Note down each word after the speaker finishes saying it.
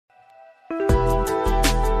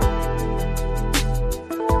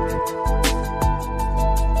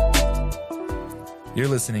You're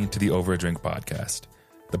listening to the Over a Drink podcast,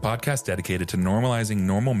 the podcast dedicated to normalizing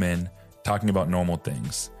normal men talking about normal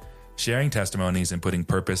things, sharing testimonies, and putting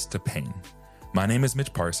purpose to pain. My name is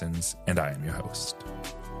Mitch Parsons, and I am your host.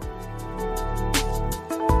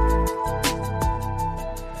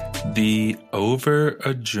 The Over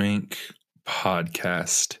a Drink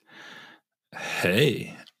podcast.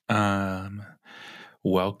 Hey,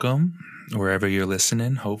 welcome wherever you're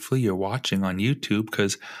listening. Hopefully you're watching on YouTube,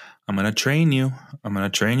 because I'm going to train you. I'm going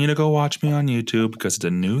to train you to go watch me on YouTube because it's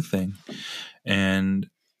a new thing. And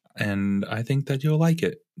I think that you'll like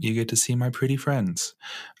it. You get to see my pretty friends.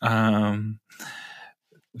 The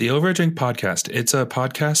Over a Drink podcast. It's a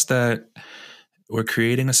podcast that we're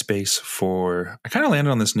creating a space for. I kind of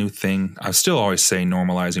landed on this new thing. I still always say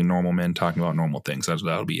normalizing normal men talking about normal things.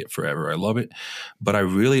 That'll be it forever. I love it. But I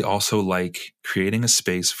really also like creating a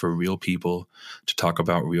space for real people to talk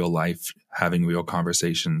about real life, having real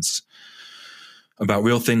conversations about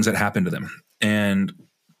real things that happen to them,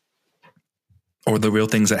 or the real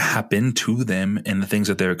things that happen to them and the things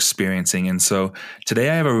that they're experiencing. And so today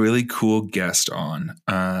I have a really cool guest on.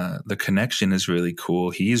 The connection is really cool.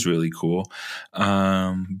 He's really cool.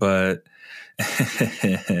 But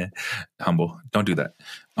humble, don't do that.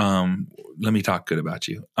 Let me talk good about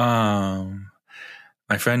you.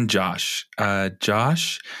 My friend Josh.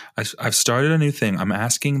 Josh, I've started a new thing. I'm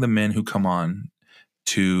asking the men who come on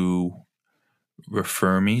to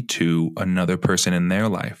refer me to another person in their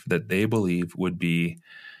life that they believe would be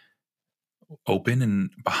open and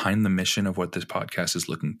behind the mission of what this podcast is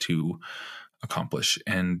looking to accomplish.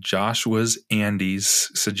 And Josh was Andy's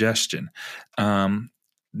suggestion.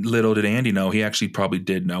 Little did Andy know, he actually probably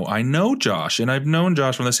did know. I know Josh, and I've known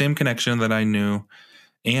Josh from the same connection that I knew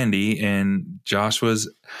Andy. And Josh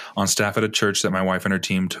was on staff at a church that my wife and her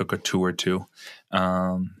team took a tour to.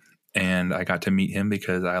 And I got to meet him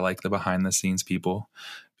because I like the behind the scenes people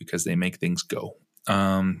because they make things go.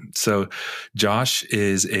 So Josh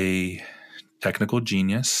is a technical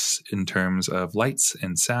genius in terms of lights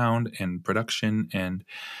and sound and production. And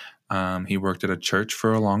he worked at a church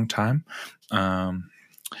for a long time. I'm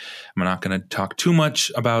not going to talk too much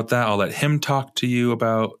about that. I'll let him talk to you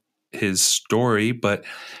about his story, but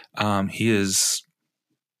he's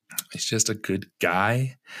just a good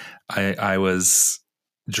guy. I was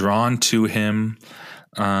drawn to him.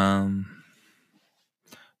 I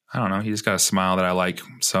don't know. He just got a smile that I like.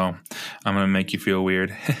 So I'm going to make you feel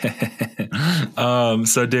weird.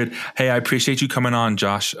 So dude, hey, I appreciate you coming on,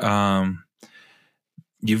 Josh.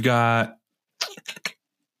 You've got,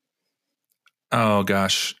 oh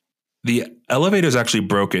gosh, the elevator is actually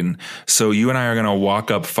broken. So you and I are going to walk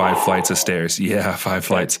up 5 flights of stairs. Yeah, 5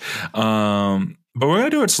 flights. But we're going to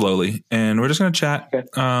do it slowly and we're just going to chat.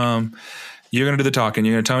 Okay. You're going to do the talking.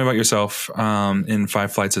 You're going to tell me about yourself in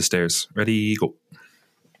 5 flights of stairs. Ready, go.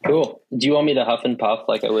 Cool. Do you want me to huff and puff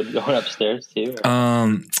like I would going upstairs too?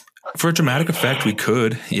 For a dramatic effect, we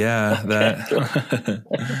could. Yeah. Okay. That.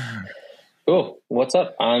 Cool. What's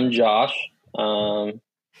up? I'm Josh.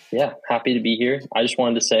 Yeah, happy to be here. I just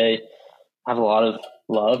wanted to say I have a lot of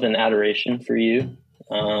love and adoration for you,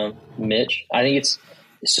 Mitch. I think it's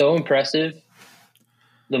so impressive.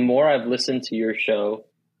 The more I've listened to your show,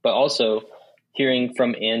 but also hearing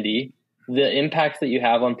from Andy, the impact that you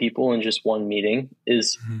have on people in just one meeting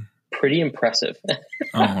is pretty impressive.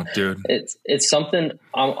 Oh, dude. It's something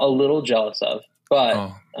I'm a little jealous of,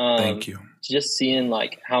 but thank you. Just seeing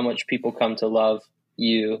like how much people come to love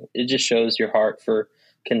you, it just shows your heart for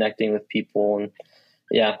connecting with people. And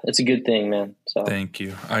yeah, it's a good thing, man. So thank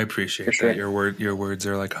you. I appreciate that. Sure. Your words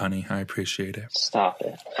are like honey. I appreciate it. Stop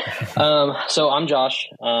it. So I'm Josh.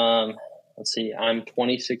 Let's see. I'm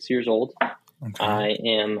 26 years old. Okay. I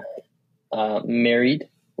am married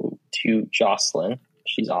to Jocelyn.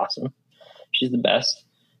 She's awesome. She's the best.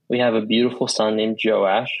 We have a beautiful son named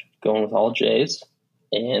Joash, going with all J's.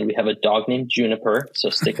 And we have a dog named Juniper,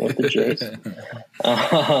 so sticking with the J's.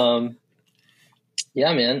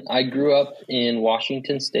 Yeah, man. I grew up in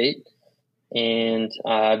Washington State, and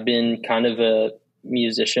I've been kind of a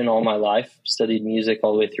musician all my life. Studied music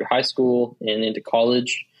all the way through high school and into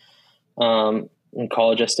college. In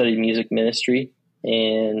college, I studied music ministry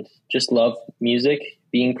and just love music,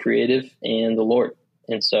 being creative, and the Lord.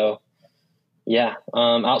 And so, yeah,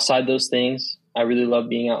 outside those things, I really love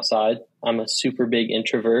being outside. I'm a super big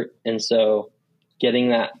introvert. And so getting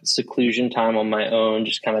that seclusion time on my own,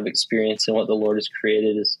 just kind of experiencing what the Lord has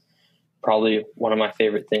created is probably one of my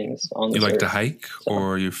favorite things on this You like earth. to hike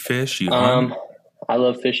or you fish? You hunt? I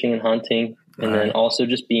love fishing and hunting. And then also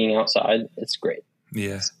just being outside. It's great.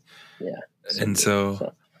 Yeah. Yeah. And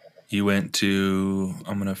so you went to,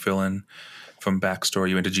 I'm going to fill in from backstory.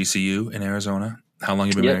 You went to GCU in Arizona. How long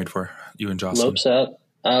have you been married for, you and Jocelyn? Lopes up.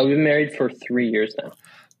 We've been married for 3 years now.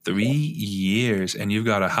 3 years. And you've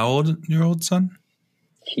got a how old your old son?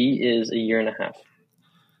 He is 1.5 years.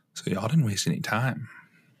 So y'all didn't waste any time.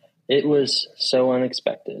 It was so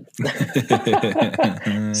unexpected.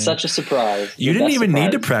 Such a surprise. You didn't even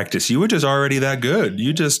need to practice. You were just already that good.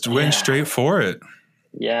 You just went straight for it.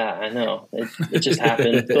 Yeah, I know. It just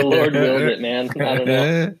happened. The Lord willed it, man. I don't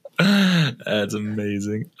know. That's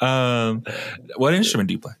amazing. What instrument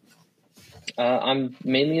do you play? I'm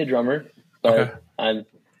mainly a drummer, but I'm a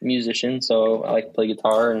musician, so I like to play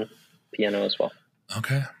guitar and piano as well.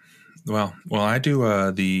 Okay. Well, I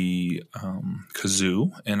do the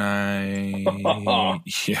kazoo, and I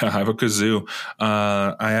have a kazoo.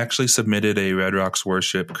 I actually submitted a Red Rocks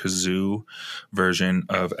Worship kazoo version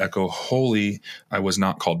of Echo Holy. I was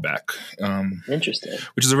not called back. Interesting.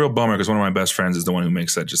 Which is a real bummer because one of my best friends is the one who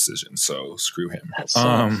makes that decision. So screw him.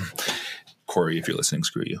 Corey, if you're listening,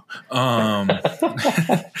 screw you.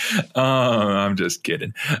 I'm just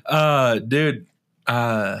kidding, dude.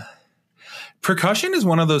 Percussion is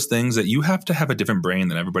one of those things that you have to have a different brain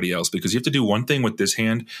than everybody else because you have to do one thing with this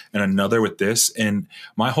hand and another with this. And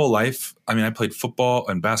my whole life, I mean, I played football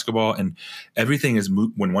and basketball and everything is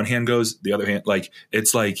when one hand goes, the other hand, like,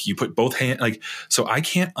 it's like you put both hands, like, so I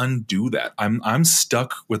can't undo that. I'm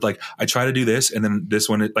stuck with like, I try to do this and then this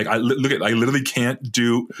one, like, I literally can't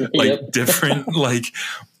do like different, like,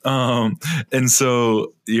 and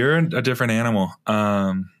so you're a different animal.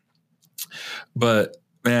 But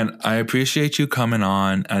man, I appreciate you coming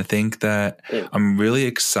on. I think that I'm really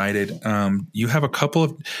excited. You have a couple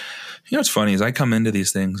of, what's funny is I come into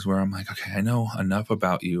these things where I'm like, okay, I know enough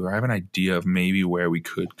about you, or I have an idea of maybe where we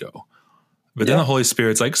could go. But then the Holy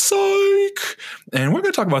Spirit's like, psych. And we're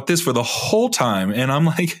going to talk about this for the whole time. And I'm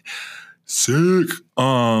like, sick.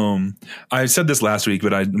 I said this last week,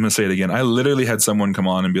 but I'm going to say it again. I literally had someone come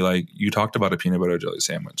on and be like, you talked about a peanut butter jelly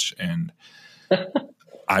sandwich. And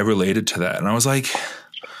I related to that. And I was like,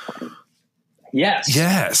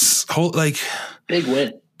 Yes. Big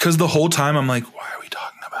win. Because the whole time I'm like, why are we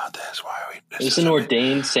talking about this? Why are we? It's an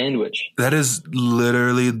ordained sandwich. That is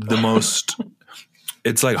literally the most.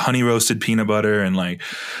 It's like honey roasted peanut butter and like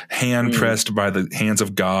hand pressed by the hands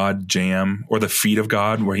of God jam, or the feet of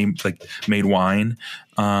God where he like made wine,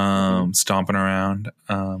 stomping around.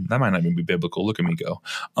 That might not even be biblical. Look at me go.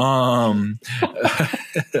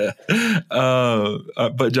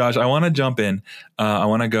 But Josh, I want to jump in. I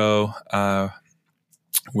want to go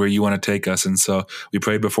where you want to take us. And so we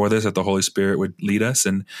prayed before this that the Holy Spirit would lead us.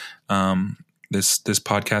 And this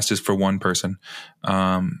podcast is for one person.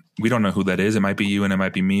 We don't know who that is. It might be you and it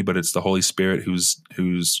might be me, but it's the Holy Spirit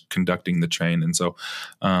who's conducting the train. And so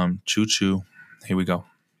choo choo. Here we go.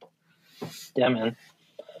 Yeah, man.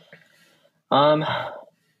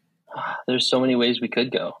 There's so many ways we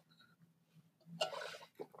could go.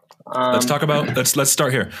 Let's talk about, let's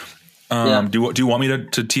start here. Do you want me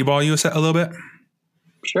to T-ball you a little bit?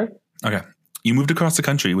 Sure. Okay. You moved across the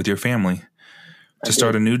country with your family to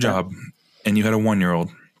start a new job, and you had a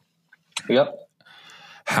 1-year-old. Yep.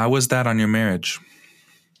 How was that on your marriage?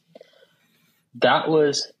 That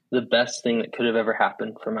was the best thing that could have ever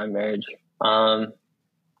happened for my marriage.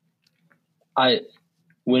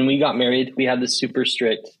 When we got married, we had this super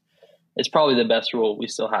strict, it's probably the best rule we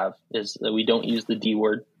still have, is that we don't use the D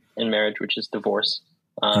word in marriage, which is divorce.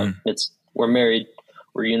 We're married,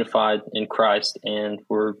 we're unified in Christ, and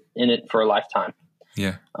we're in it for a lifetime.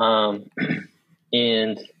 Yeah.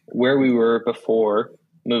 And where we were before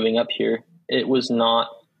moving up here, it was not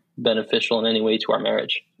beneficial in any way to our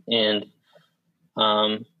marriage. And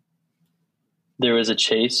there was a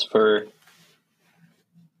chase for,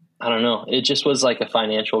 I don't know, it just was like a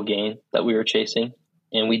financial gain that we were chasing.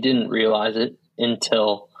 And we didn't realize it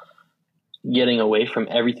until getting away from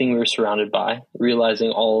everything we were surrounded by, realizing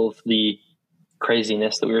all of the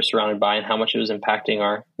craziness that we were surrounded by and how much it was impacting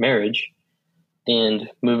our marriage, and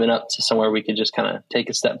moving up to somewhere we could just kind of take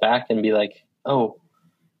a step back and be like, oh,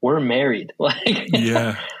 we're married.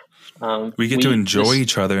 Yeah. We get to enjoy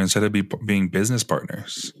each other instead of being business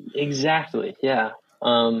partners. Exactly. Yeah.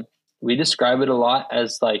 We describe it a lot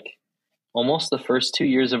as like almost the first 2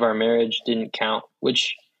 years of our marriage didn't count,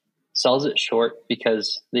 which sells it short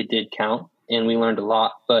because they did count and we learned a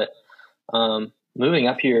lot. But moving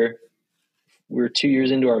up here, we were 2 years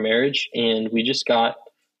into our marriage and we just got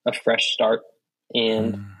a fresh start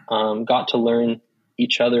and got to learn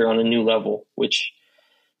each other on a new level, which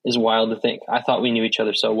is wild to think. I thought we knew each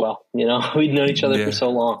other so well. We'd known each other for so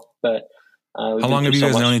long. But how long have you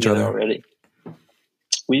guys known each other already?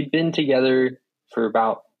 we've been together for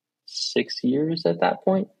about 6 years at that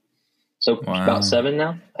point. So about 7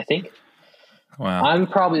 now, I think. Wow. I'm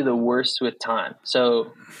probably the worst with time.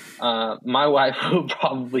 So my wife will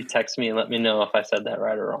probably text me and let me know if I said that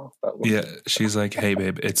right or wrong. But she's like, hey,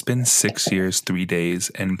 babe, it's been 6 years, 3 days,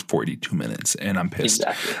 and 42 minutes, and I'm pissed.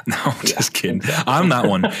 Exactly. No, I'm just kidding. Exactly. I'm that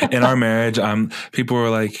one. In our marriage, people were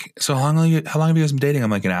like, so how long have you guys been dating?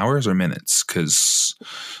 I'm like, in hours or minutes? Because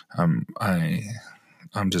I'm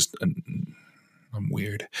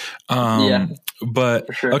weird.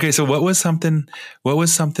 But sure. Okay. So what was something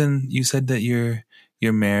you said that your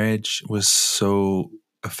marriage was so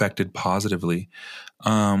affected positively?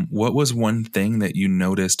 What was one thing that you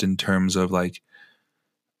noticed in terms of like,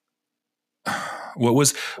 what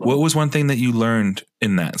was one thing that you learned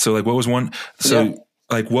in that? So like, what was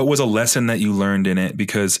what was a lesson that you learned in it?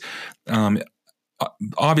 Because,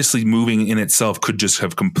 obviously moving in itself could just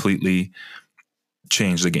have completely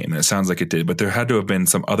change the game, and it sounds like it did, but there had to have been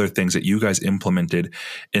some other things that you guys implemented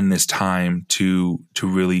in this time to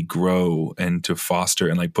really grow and to foster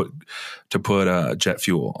and like put jet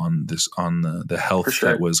fuel on the health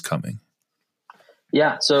that was coming.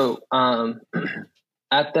 Yeah. So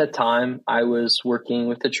at that time I was working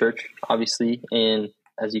with the church, obviously, and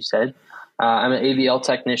as you said, I'm an AVL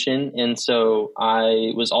technician, and so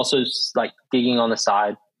I was also like gigging on the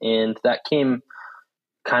side, and that came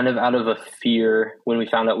kind of out of a fear when we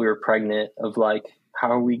found out we were pregnant of like,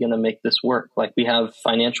 how are we going to make this work? Like, we have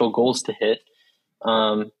financial goals to hit.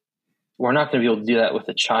 We're not going to be able to do that with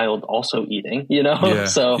a child also eating, Yeah,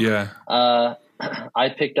 so yeah. I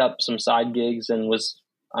picked up some side gigs and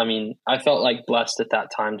I felt like blessed at that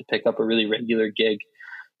time to pick up a really regular gig.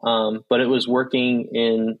 But it was working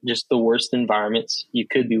in just the worst environments you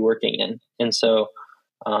could be working in. And so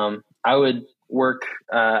I would work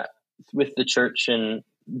with the church and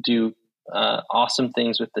do awesome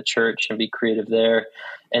things with the church and be creative there.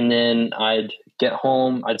 And then I'd get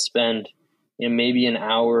home, I'd spend maybe an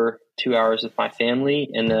hour, 2 hours with my family,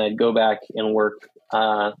 and then I'd go back and work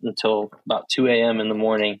until about 2 a.m. in the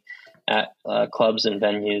morning at clubs and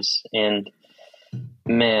venues. And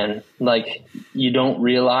man, like, you don't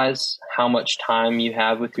realize how much time you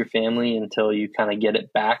have with your family until you kind of get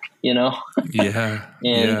it back, Yeah.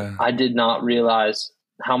 And I did not realize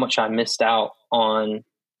how much I missed out on,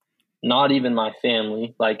 not even my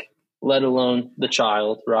family, like, let alone the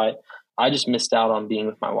child, right? I just missed out on being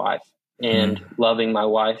with my wife and loving my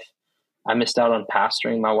wife. I missed out on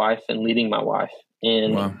pastoring my wife and leading my wife.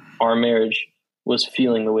 And our marriage was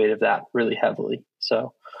feeling the weight of that really heavily.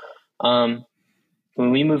 So when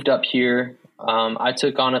we moved up here, I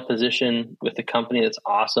took on a position with a company that's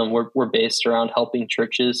awesome. We're based around helping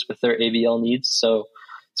churches with their AVL needs. So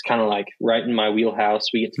it's kind of like right in my wheelhouse.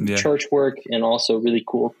 We get to do church work and also really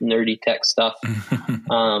cool, nerdy tech stuff.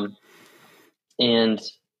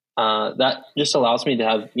 That just allows me to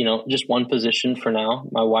have, just one position for now.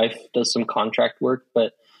 My wife does some contract work,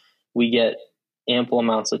 but we get ample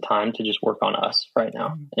amounts of time to just work on us right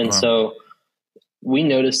now. And so we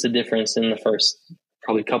noticed the difference in the first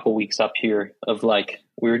probably couple weeks up here of like,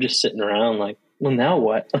 we were just sitting around like, well, now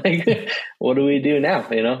what? Like, what do we do now?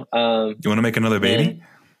 You want to make another baby?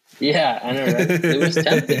 Yeah, I know, right? It was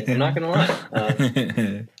tempting. I'm not going to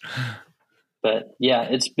lie. But yeah,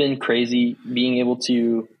 it's been crazy being able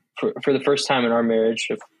to, for the first time in our marriage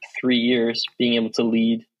of 3 years, being able to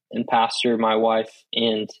lead and pastor my wife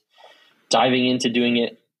and diving into doing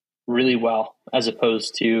it really well, as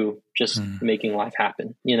opposed to just making life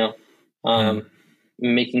happen,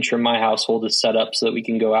 making sure my household is set up so that we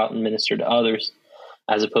can go out and minister to others,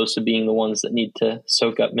 as opposed to being the ones that need to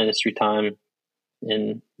soak up ministry time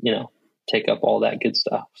and, take up all that good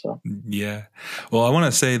stuff. So, yeah. Well, I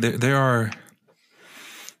want to say that there are,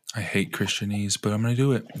 I hate Christianese, but I'm going to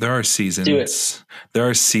do it. There are seasons. Do it. There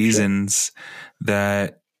are seasons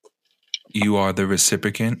that you are the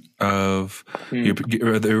recipient of,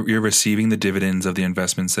 you're receiving the dividends of the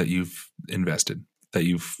investments that you've invested, that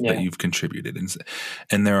you've contributed.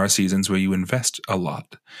 And there are seasons where you invest a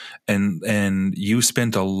lot, and you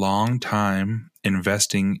spent a long time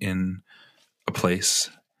investing in a place.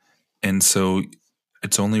 And so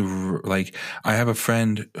it's only like, I have a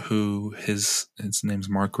friend who his name's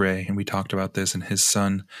Mark Ray, and we talked about this, and his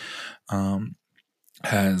son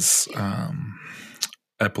has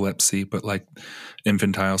epilepsy, but like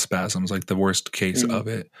infantile spasms, like the worst case of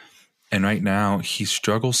it. And right now he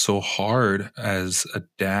struggles so hard as a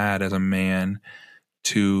dad, as a man,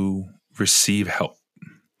 to receive help,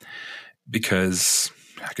 because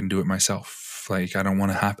I can do it myself. Like, I don't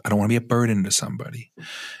want to be a burden to somebody.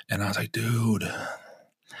 And I was like, dude,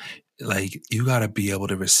 like you got to be able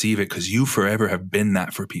to receive it because you forever have been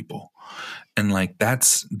that for people. And like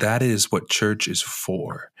that is what church is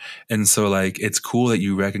for. And so like it's cool that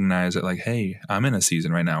you recognize that like, hey, I'm in a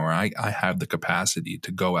season right now where I have the capacity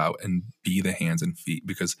to go out and be the hands and feet,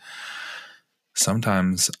 because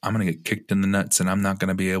sometimes I'm gonna get kicked in the nuts and I'm not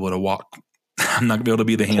gonna be able to walk. I'm not gonna be able to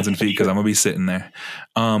be the hands and feet because I'm gonna be sitting there.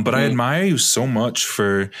 But I admire you so much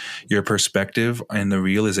for your perspective and the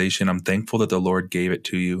realization. I'm thankful that the Lord gave it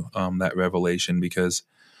to you, that revelation, because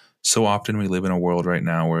so often we live in a world right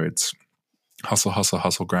now where it's hustle, hustle,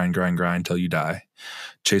 hustle, grind, grind, grind till you die.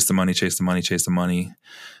 Chase the money, chase the money, chase the money.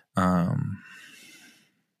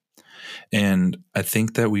 And I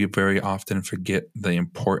think that we very often forget the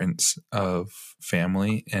importance of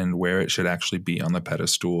family and where it should actually be on the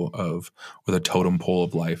pedestal of, or the totem pole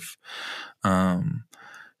of life. I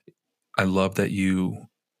love that you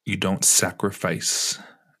don't sacrifice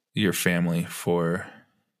your family for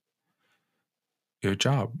your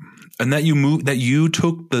job, and that you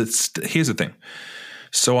took here's the thing.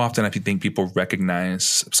 So often I think people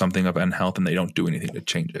recognize something of unhealth and they don't do anything to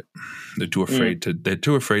change it. They're too afraid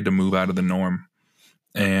to move out of the norm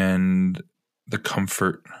and the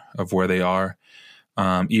comfort of where they are.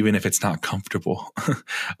 Even if it's not comfortable,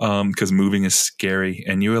 because moving is scary.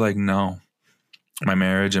 And you were like, no, my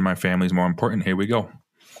marriage and my family is more important. Here we go.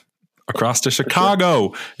 Across to Chicago.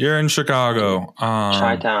 Sure. You're in Chicago.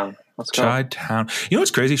 Chi-town. Let's go. Chi-town. You know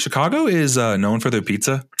what's crazy? Chicago is known for their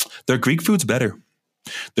pizza. Their Greek food's better.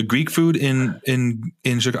 The Greek food in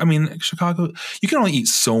Chicago. I mean, Chicago, you can only eat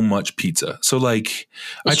so much pizza. So like,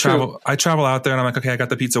 I travel out there and I'm like, okay, I got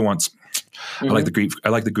the pizza once. Mm-hmm. I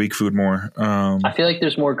like the Greek food more. I feel like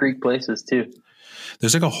there's more Greek places too.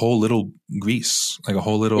 There's like a whole little Greece, like a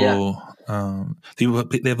whole little. They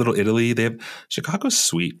have little Italy. They have Chicago's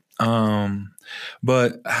sweet.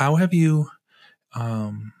 But how have you?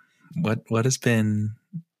 What has been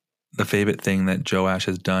the favorite thing that Joash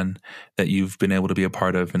has done that you've been able to be a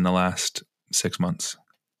part of in the last 6 months?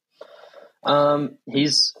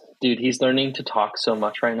 He's learning to talk so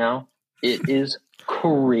much right now. It is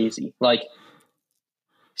crazy. Like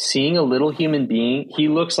seeing a little human being, he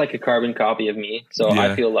looks like a carbon copy of me. So yeah.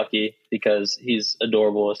 I feel lucky because he's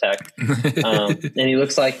adorable as heck. And he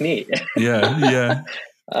looks like me. Yeah.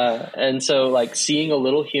 And so like seeing a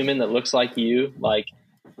little human that looks like you, like,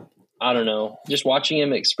 I don't know, just watching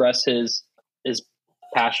him express his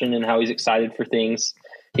passion and how he's excited for things.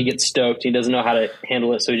 He gets stoked. He doesn't know how to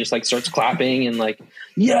handle it. So he just like starts clapping and like,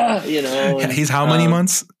 yeah, you know. And, he's how many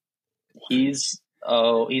months? He's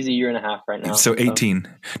a year and a half right now. So 18.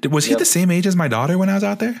 Was he the same age as my daughter when I was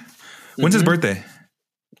out there? When's his birthday?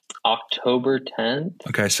 October 10th.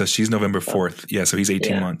 Okay. So she's November 4th. Yeah. So he's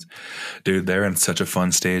 18 months. Dude, they're in such a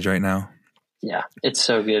fun stage right now. Yeah. It's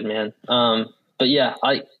so good, man. But yeah,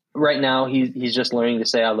 right now he's just learning to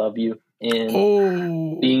say I love you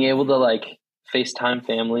and being able to like FaceTime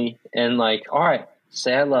family and like, all right,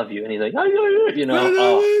 say I love you. And he's like, you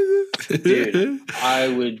know, dude, I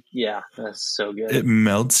would, yeah, that's so good. It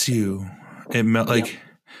melts you. Like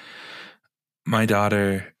my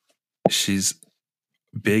daughter, she's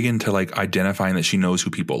big into like identifying that she knows who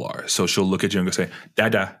people are. So she'll look at you and go say,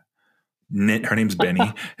 Dada. Her name's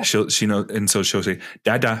Benny. she knows, and so she'll say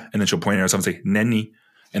Dada, and then she'll point at herself and say Nenny.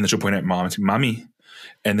 And then she'll point at mom and say, Mommy.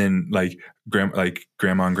 And then like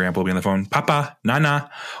grandma and grandpa will be on the phone, Papa, Nana.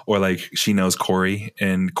 Or like she knows Corey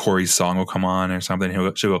and Corey's song will come on or something.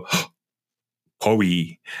 She'll go,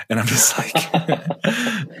 Corey. And I'm just like,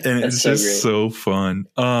 and it's so just great. So fun.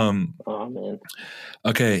 Oh man.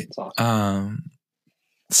 Okay. Awesome.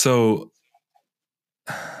 So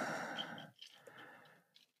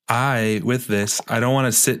with this, I don't want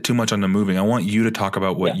to sit too much on the moving. I want you to talk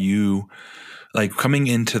about what you like coming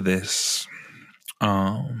into this.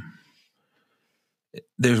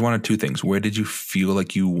 There's one of two things. Where did you feel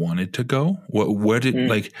like you wanted to go? Where did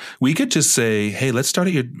like we could just say, hey, let's start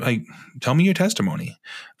at your tell me your testimony.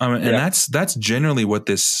 And that's generally what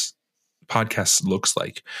this podcast looks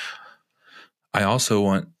like. I also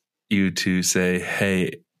want you to say,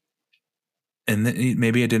 hey, and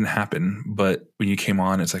maybe it didn't happen, but when you came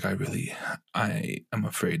on, it's like I am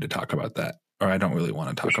afraid to talk about that, or I don't really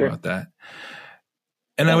want to talk about that.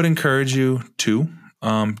 And I would encourage you to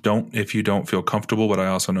don't if you don't feel comfortable, but I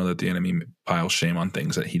also know that the enemy piles shame on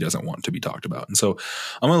things that he doesn't want to be talked about. And so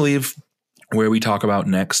I'm going to leave where we talk about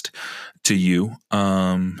next to you.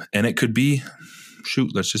 And it could be,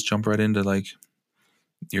 let's just jump right into like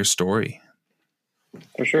your story.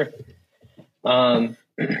 For sure.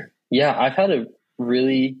 Yeah, I've had a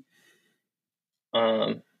really,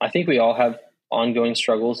 I think we all have ongoing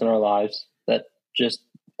struggles in our lives that just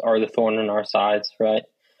are the thorn in our sides, right?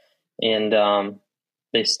 and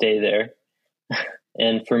they stay there.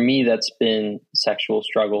 And for me, that's been sexual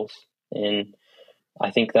struggles. And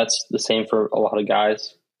I think that's the same for a lot of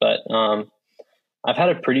guys. But I've had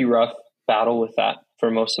a pretty rough battle with that for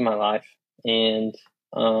most of my life. And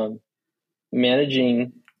not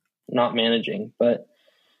managing, but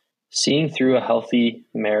seeing through a healthy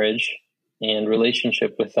marriage and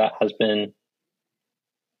relationship with that has been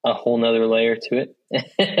a whole nother layer to it.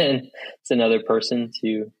 And it's another person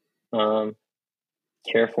to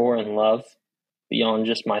care for and love beyond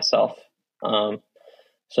just myself.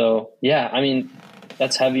 So yeah, I mean,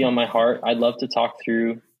 that's heavy on my heart. I'd love to talk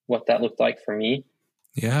through what that looked like for me.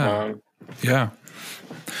 Yeah.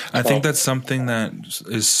 I think that's something that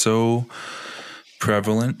is so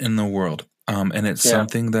prevalent in the world. And it's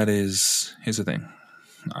something that is, here's the thing.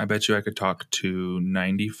 I bet you I could talk to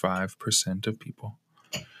 95% of people.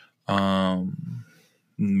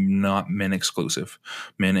 Not men exclusive,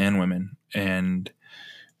 men and women, and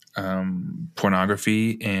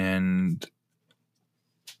pornography and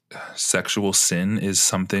sexual sin is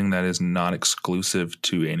something that is not exclusive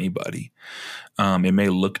to anybody. It may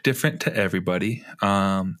look different to everybody.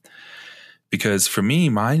 Because for me,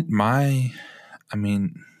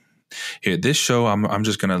 here, this show, I'm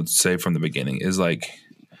just going to say from the beginning is like,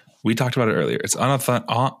 we talked about it earlier. It's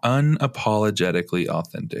unapologetically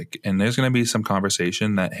authentic. And there's going to be some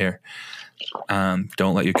conversation that here,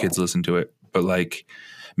 don't let your kids listen to it, but like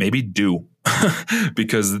maybe do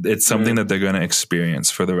because it's something that they're going to experience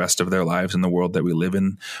for the rest of their lives in the world that we live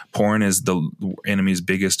in. Porn is the enemy's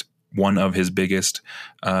one of his biggest,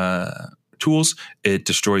 tools. It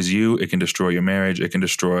destroys you. It can destroy your marriage. It can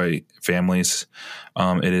destroy families.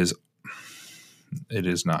 It is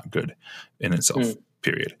not good in itself,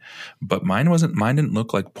 period. But mine didn't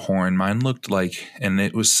look like porn. Mine looked like,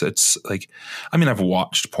 it's like, I mean, I've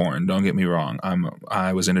watched porn, don't get me wrong.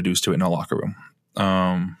 I was introduced to it in a locker room,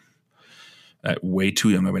 at way too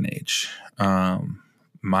young of an age.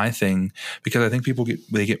 My thing, because I think people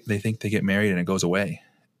they think they get married and it goes away.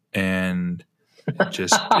 And it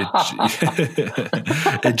just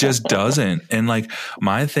doesn't. And like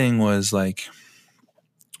my thing was like,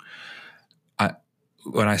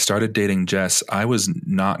 when I started dating Jess, I was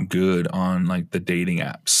not good on like the dating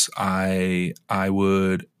apps. I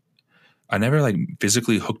never like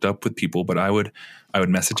physically hooked up with people, but I would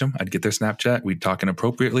message them. I'd get their Snapchat. We'd talk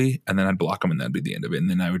inappropriately, and then I'd block them, and that'd be the end of it. And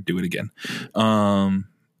then I would do it again.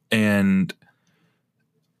 And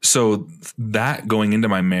so that going into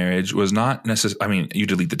my marriage was not necessarily, I mean, you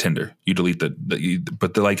delete the Tinder, you delete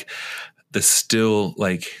but the still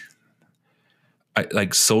like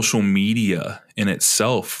social media in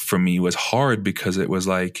itself for me was hard because it was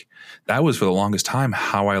like, that was for the longest time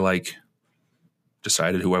how I like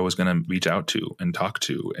decided who I was going to reach out to and talk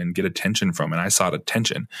to and get attention from. And I sought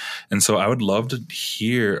attention. And so I would love to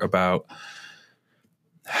hear about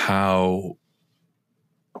how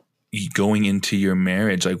going into your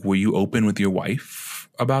marriage, like, were you open with your wife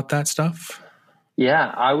about that stuff?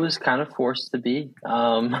 Yeah, I was kind of forced to be.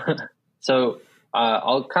 So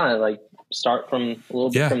I'll kind of like start from a little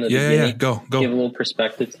bit from the beginning. Yeah. Go. Give a little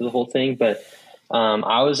perspective to the whole thing. But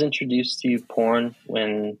I was introduced to porn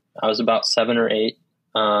when I was about 7 or 8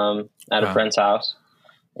 at a friend's house.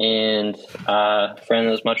 And a friend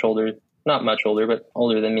that was not much older, but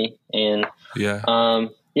older than me. And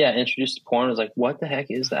introduced to porn. I was like, what the heck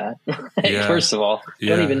is that? First of all, I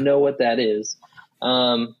don't even know what that is.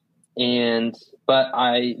 But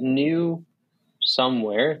I knew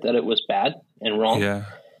somewhere that it was bad and wrong. Yeah.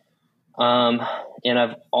 And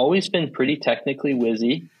I've always been pretty technically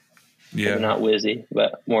whizzy. Yeah. Maybe not whizzy,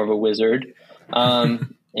 but more of a wizard.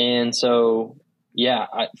 And so,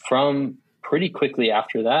 from pretty quickly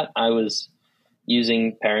after that, I was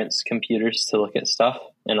using parents' computers to look at stuff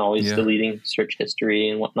and always deleting search history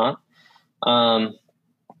and whatnot.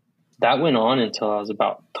 That went on until I was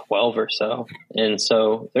about 12 or so. And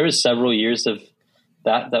so there was several years of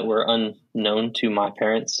that were unknown to my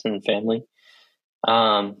parents and family,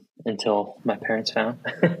 until my parents found.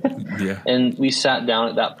 And we sat down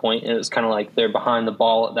at that point, and it was kind of like they're behind the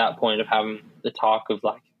ball at that point of having the talk of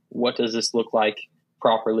like, what does this look like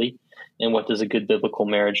properly? And what does a good biblical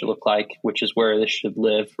marriage look like, which is where this should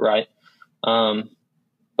live, right?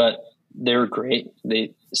 But they were great.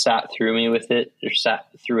 They sat through me with it, or sat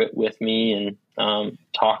through it with me, and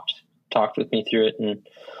talked with me through it. And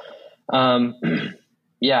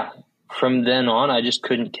from then on, I just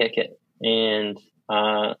couldn't kick it, and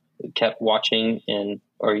kept watching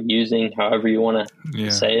or using, however you want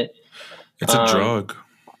to say it. It's a drug.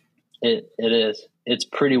 It is. It's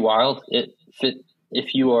pretty wild.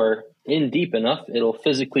 If you are in deep enough, it'll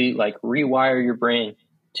physically like rewire your brain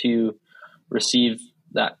to receive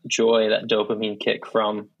that joy, that dopamine kick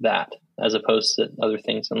from that, as opposed to other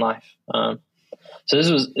things in life. So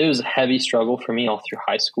it was a heavy struggle for me all through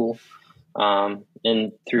high school.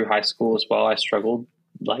 And through high school as well, I struggled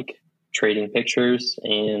like trading pictures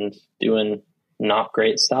and doing not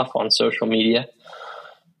great stuff on social media.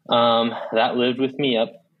 That lived with me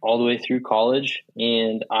up all the way through college,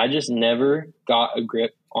 and I just never got a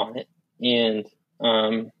grip on it. And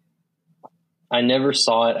I never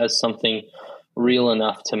saw it as something real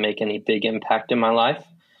enough to make any big impact in my life.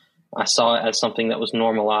 I saw it as something that was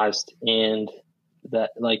normalized, and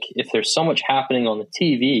that, like, if there's so much happening on the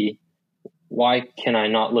TV, why can I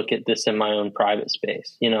not look at this in my own private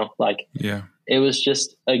space? You know, like, yeah, it was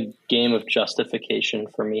just a game of justification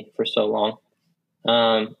for me for so long.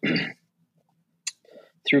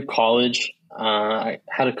 Through college, I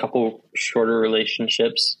had a couple shorter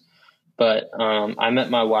relationships, but I met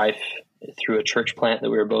my wife through a church plant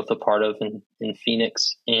that we were both a part of in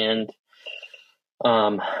Phoenix. And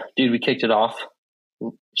dude, we kicked it off.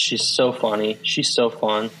 She's so funny. She's so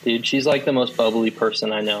fun, dude. She's like the most bubbly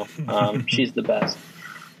person I know. She's the best.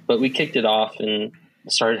 But we kicked it off and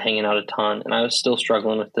started hanging out a ton, and I was still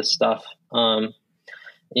struggling with this stuff.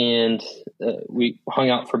 And we hung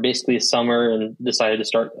out for basically a summer and decided to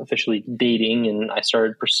start officially dating. And I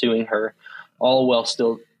started pursuing her, all while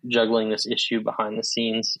still juggling this issue behind the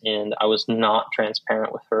scenes. And I was not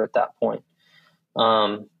transparent with her at that point.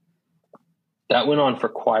 That went on for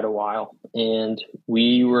quite a while. And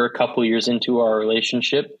we were a couple years into our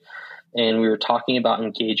relationship, and we were talking about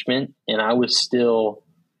engagement. And I was still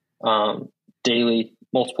daily,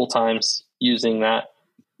 multiple times using that.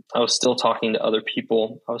 I was still talking to other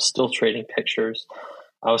people. I was still trading pictures.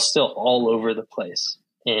 I was still all over the place.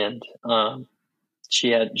 And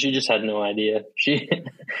she just had no idea.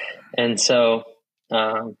 And so,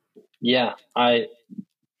 at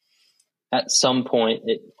some point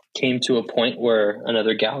it came to a point where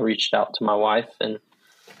another gal reached out to my wife and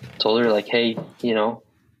told her, like, hey, you know,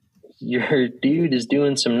 your dude is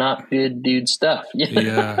doing some not good dude stuff.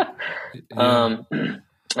 Yeah. I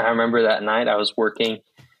remember that night I was working,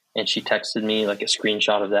 and she texted me like a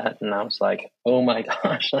screenshot of that. And I was like, oh my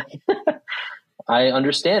gosh, like, I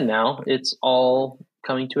understand now. It's all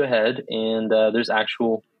coming to a head, and there's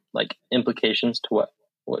actual like implications to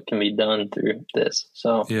what can be done through this.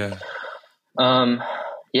 So,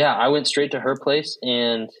 I went straight to her place,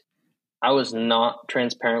 and I was not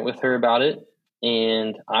transparent with her about it.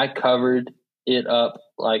 And I covered it up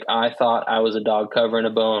like I thought I was a dog covering a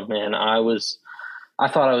bone, man. I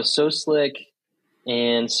thought I was so slick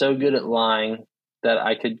and so good at lying that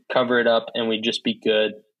I could cover it up and we'd just be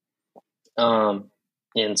good.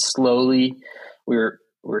 And slowly we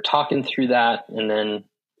were talking through that, and then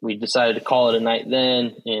we decided to call it a night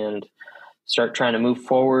then and start trying to move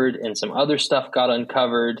forward, and some other stuff got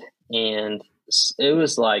uncovered. And it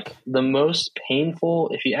was like the most painful,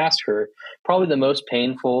 if you ask her, probably the most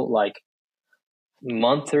painful like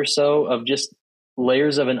month or so of just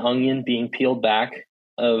layers of an onion being peeled back,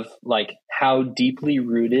 of like how deeply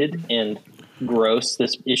rooted and gross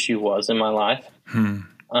this issue was in my life.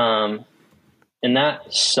 And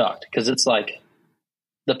that sucked, because it's like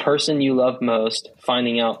the person you love most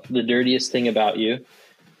finding out the dirtiest thing about you,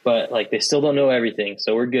 but like they still don't know everything.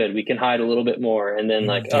 So we're good. We can hide a little bit more. And then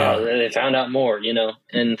like, oh, they found out more, you know?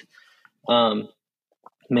 And,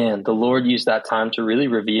 man, the Lord used that time to really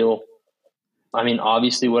reveal, I mean,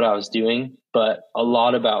 obviously what I was doing, but a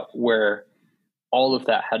lot about where all of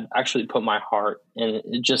that had actually put my heart, and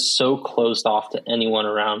it just so closed off to anyone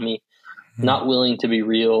around me, not willing to be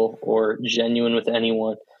real or genuine with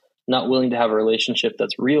anyone, not willing to have a relationship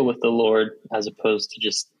that's real with the Lord, as opposed to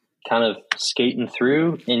just kind of skating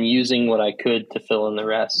through and using what I could to fill in the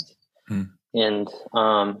rest. And,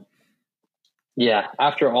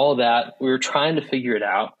 after all that, we were trying to figure it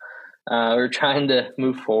out. We were trying to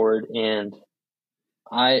move forward, and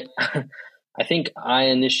I think I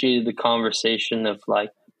initiated the conversation of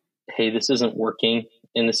like, hey, this isn't working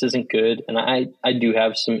and this isn't good. And I do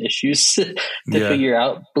have some issues to figure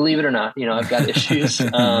out, believe it or not. You know, I've got issues.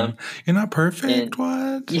 You're not perfect.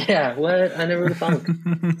 What? Yeah. What? I never would have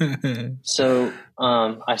thought. So,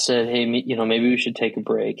 I said, hey, maybe we should take a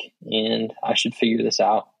break and I should figure this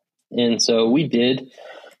out. And so we did.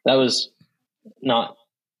 That was not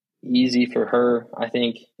easy for her. I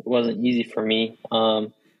think it wasn't easy for me.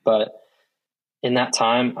 But in that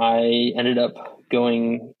time, I ended up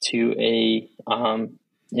going to a kind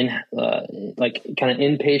of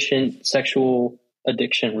inpatient sexual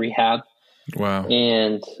addiction rehab. Wow.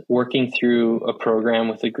 And working through a program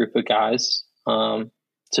with a group of guys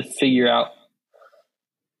to figure out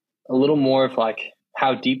a little more of like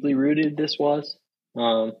how deeply rooted this was.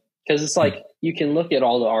 Because it's like, you can look at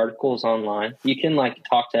all the articles online, you can like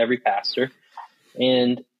talk to every pastor,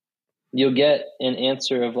 and you'll get an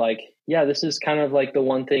answer of like, yeah, this is kind of like the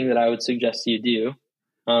one thing that I would suggest you do.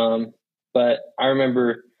 But I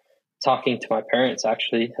remember talking to my parents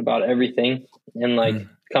actually about everything, and like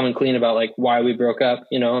coming clean about like why we broke up,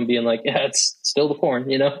 and being like, yeah, it's still the porn,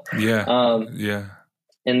 Yeah. Yeah.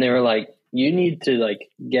 And they were like, you need to like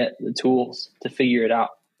get the tools to figure it out.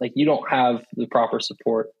 Like, you don't have the proper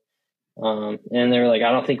support. And they were like,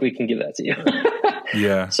 I don't think we can give that to you.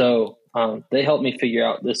 Yeah. So they helped me figure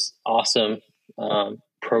out this awesome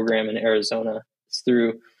program in Arizona. It's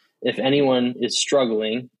through, if anyone is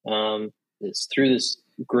struggling, it's through this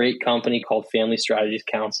great company called Family Strategies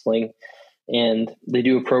Counseling. And they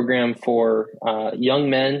do a program for young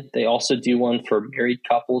men. They also do one for married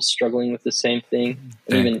couples struggling with the same thing,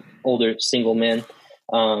 and even older single men.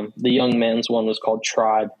 The young men's one was called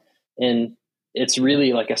Tribe. And it's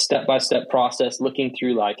really like a step-by-step process looking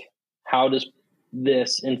through like, how does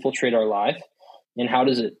this infiltrate our life, and how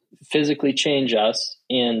does it physically change us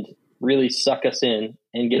and really suck us in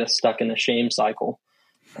and get us stuck in a shame cycle.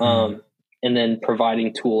 And then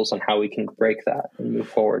providing tools on how we can break that and move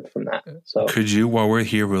forward from that. So could you, while we're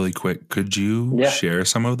here really quick, could you share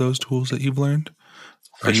some of those tools that you've learned?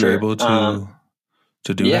 Are you able to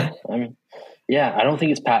do that? I mean, I don't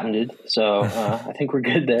think it's patented. So I think we're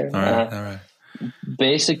good there. All right.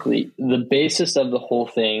 Basically, the basis of the whole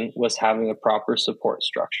thing was having a proper support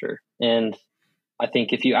structure. And I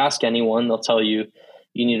think if you ask anyone, they'll tell you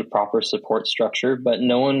you need a proper support structure, but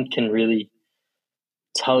no one can really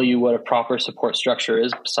tell you what a proper support structure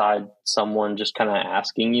is beside someone just kind of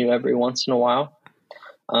asking you every once in a while.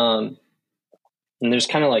 And there's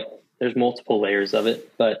kind of like, there's multiple layers of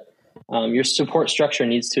it, but your support structure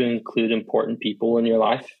needs to include important people in your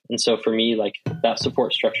life. And so for me, like, that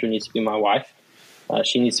support structure needs to be my wife.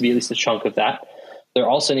 She needs to be at least a chunk of that. There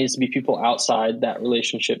also needs to be people outside that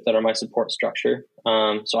relationship that are my support structure.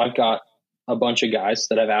 So I've got a bunch of guys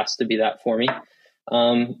that I've asked to be that for me.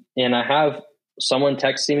 And I have someone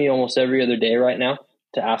texting me almost every other day right now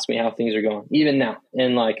to ask me how things are going, even now.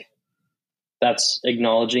 And like, that's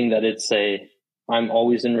acknowledging that I'm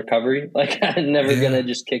always in recovery. Like, I'm never going to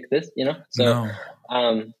just kick this, So,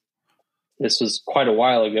 this was quite a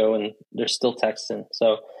while ago, and they're still texting.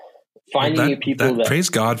 So finding new people that praise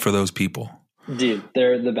God for those people, dude,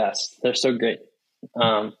 they're the best. They're so great.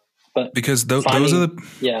 But because those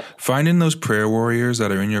are finding those prayer warriors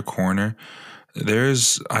that are in your corner.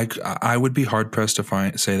 I would be hard pressed to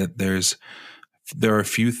say that there are a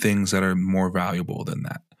few things that are more valuable than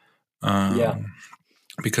that.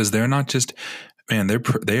 Because they're not just, man,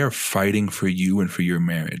 they are fighting for you and for your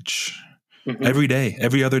marriage every day,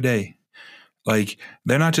 every other day. Like,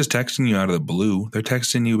 they're not just texting you out of the blue. They're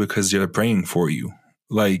texting you because they're praying for you.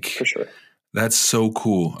 Like, for sure. That's so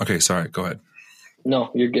cool. Okay. Sorry. Go ahead.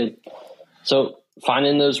 No, you're good. So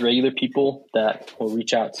finding those regular people that will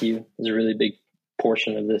reach out to you is a really big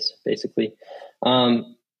portion of this, basically.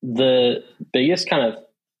 The biggest kind of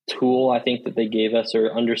tool I think that they gave us,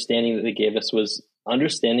 or understanding that they gave us, was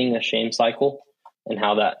understanding the shame cycle and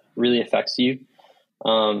how that really affects you.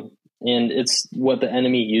 And it's what the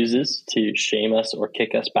enemy uses to shame us or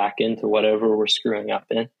kick us back into whatever we're screwing up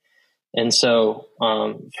in. And so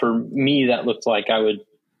for me, that looked like I would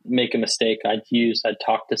make a mistake. I'd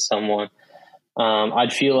talk to someone.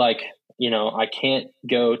 I'd feel like, I can't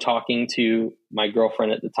go talking to my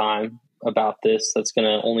girlfriend at the time about this. That's going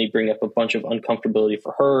to only bring up a bunch of uncomfortability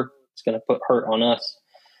for her. It's going to put hurt on us.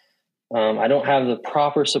 I don't have the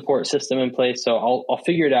proper support system in place, so I'll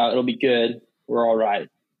figure it out. It'll be good. We're all right.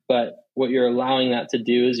 But what you're allowing that to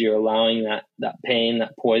do is you're allowing that pain,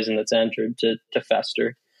 that poison that's entered to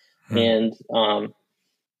fester. And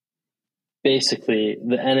basically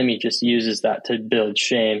the enemy just uses that to build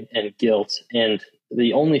shame and guilt. And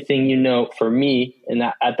the only thing, for me, and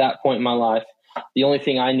that at that point in my life, the only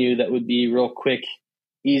thing I knew that would be real quick,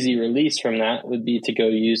 easy release from that would be to go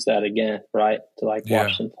use that again, right? To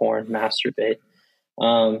watch some porn, masturbate.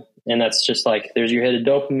 And that's just like, there's your hit of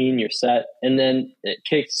dopamine, you're set. And then it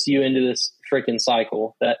kicks you into this freaking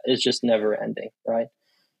cycle that is just never ending, right?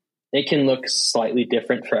 It can look slightly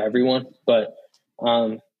different for everyone, but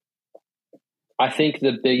I think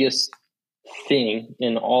the biggest thing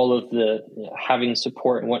in all of the having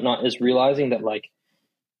support and whatnot is realizing that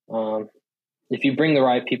if you bring the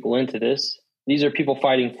right people into this, these are people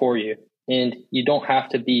fighting for you, and you don't have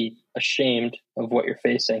to be ashamed of what you're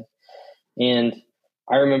facing. And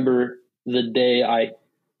I remember the day I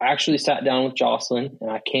actually sat down with Jocelyn and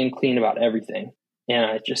I came clean about everything. and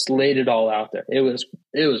I just laid it all out there. It was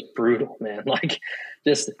brutal, man. Like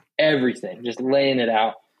just everything, just laying it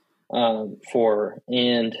out for her.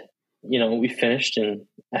 And, you know, we finished, and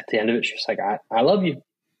at the end of it, she was like, I love you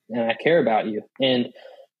and I care about you. And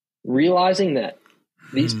realizing that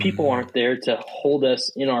these people aren't there to hold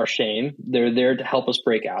us in our shame. They're there to help us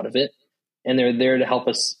break out of it. And they're there to help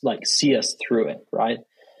us like see us through it. Right.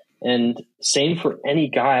 And same for any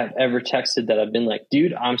guy I've ever texted that I've been like,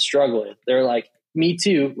 dude, I'm struggling. They're like, me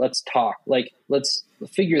too. Let's talk. Like, let's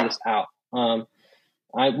figure this out.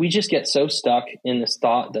 We just get so stuck in this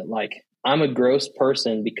thought that like, I'm a gross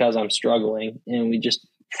person because I'm struggling. And we just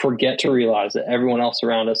forget to realize that everyone else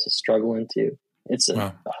around us is struggling too. It's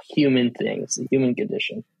a human thing. It's a human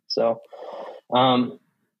condition. So,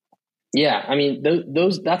 yeah, I mean,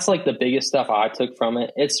 that's like the biggest stuff I took from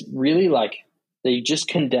it. It's really like they just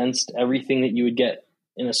condensed everything that you would get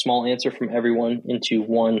in a small answer from everyone into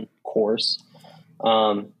one course.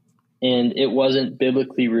 And it wasn't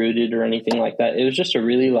biblically rooted or anything like that. It was just a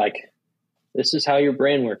really like, this is how your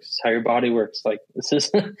brain works. This is how your body works. Like this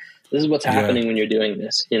is what's happening when you're doing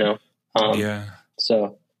this, you know?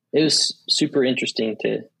 So it was super interesting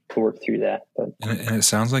to work through that. But. And it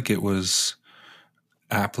sounds like it was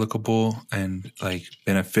applicable and like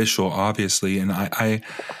beneficial, obviously. And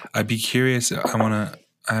I'd be curious. I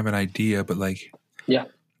have an idea, but like,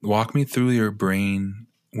 walk me through your brain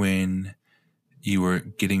when you were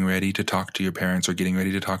getting ready to talk to your parents or getting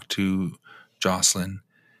ready to talk to Jocelyn,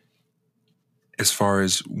 as far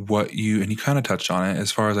as what and you kind of touched on it,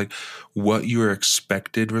 as far as like what your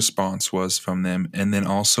expected response was from them. And then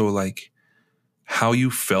also like how you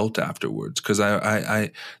felt afterwards. Cause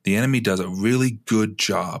the enemy does a really good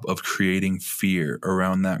job of creating fear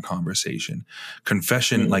around that conversation.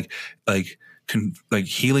 Confession, like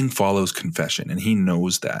healing follows confession, and he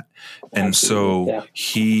knows that. And Absolutely. So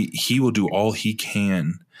he will do all he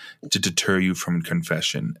can to deter you from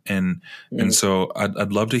confession. And so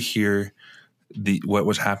I'd love to hear what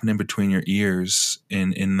was happening between your ears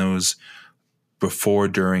in those before,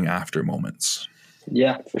 during, after moments.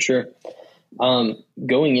 Yeah, for sure.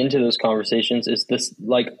 Going into those conversations is this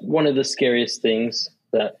like one of the scariest things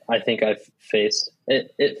that I think I've faced.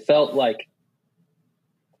 It felt like,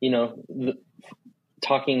 you know,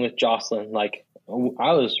 talking with Jocelyn, like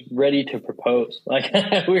I was ready to propose. Like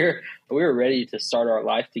we were ready to start our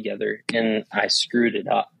life together, and I screwed it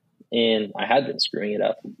up, and I had been screwing it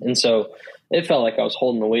up. And so it felt like I was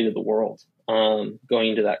holding the weight of the world, going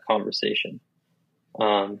into that conversation.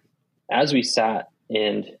 As we sat,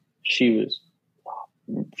 and she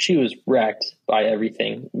was wrecked by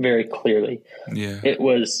everything very clearly. Yeah. It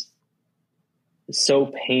was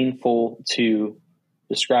so painful to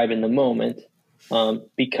describe in the moment,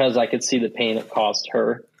 because I could see the pain it caused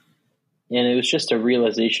her. And it was just a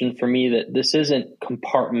realization for me that this isn't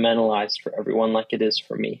compartmentalized for everyone like it is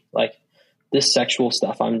for me. Like this sexual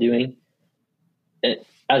stuff I'm doing,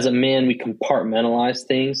 as a man, we compartmentalize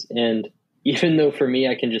things. And even though for me,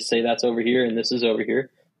 I can just say that's over here and this is over here,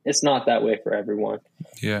 it's not that way for everyone.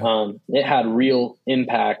 Yeah. It had real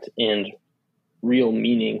impact and real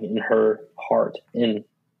meaning in her heart, and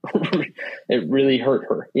it really hurt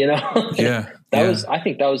her, you know? Yeah. I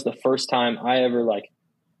think that was the first time I ever like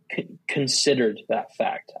considered that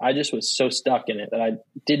fact. I just was so stuck in it that I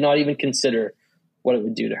did not even consider what it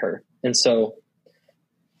would do to her. And so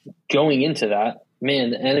going into that, man,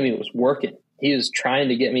 the enemy was working. He was trying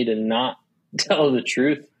to get me to not tell the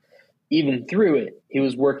truth. Even through it, he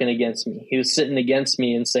was working against me. He was sitting against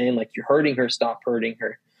me and saying like, you're hurting her, stop hurting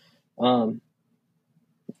her.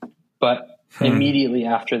 But immediately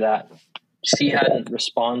after that, she hadn't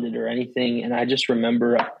responded or anything. And I just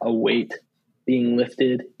remember a weight being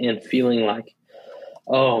lifted and feeling like,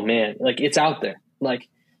 oh man, like it's out there. Like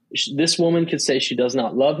this woman could say she does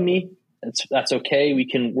not love me. That's okay. We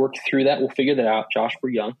can work through that. We'll figure that out. Josh, we're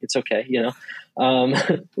young. It's okay. You know,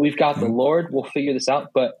 we've got the Lord. We'll figure this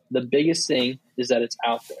out. But the biggest thing is that it's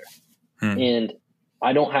out there, and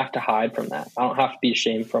I don't have to hide from that. I don't have to be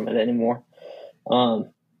ashamed from it anymore.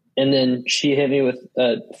 And then she hit me with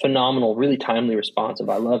a phenomenal, really timely response of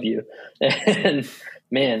 "I love you," and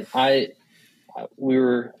man, we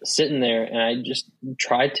were sitting there, and I just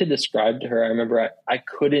tried to describe to her. I remember I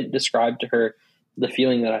couldn't describe to her the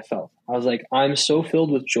feeling that I felt. I was like, I'm so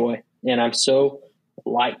filled with joy, and I'm so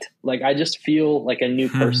light. Like I just feel like a new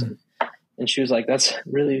person. And she was like, that's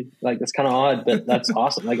really like, that's kind of odd, but that's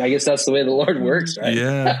awesome. Like, I guess that's the way the Lord works. Right.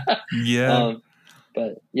 Yeah. Yeah.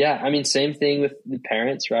 But yeah, I mean, same thing with the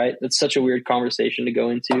parents, right? It's such a weird conversation to go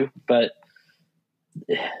into, but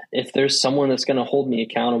if there's someone that's going to hold me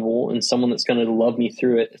accountable and someone that's going to love me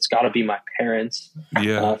through it, it's got to be my parents.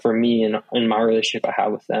 Yeah. For me and in my relationship I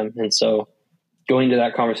have with them. And so going to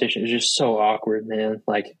that conversation is just so awkward, man.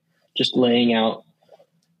 Like just laying out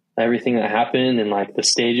everything that happened and like the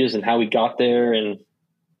stages and how we got there. And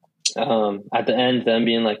at the end, them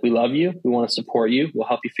being like, we love you. We want to support you. We'll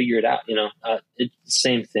help you figure it out. It's the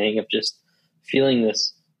same thing of just feeling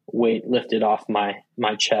this weight lifted off my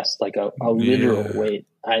chest, like a literal weight.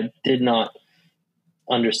 I did not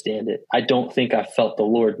understand it. I don't think I felt the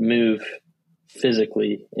Lord move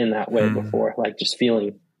physically in that way before, like just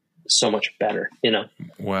feeling so much better,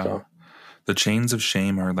 Wow. So. The chains of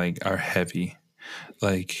shame are heavy.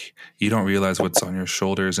 Like you don't realize what's on your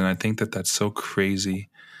shoulders. And I think that that's so crazy.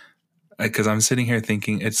 Because I'm sitting here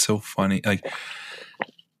thinking it's so funny. Like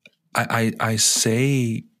I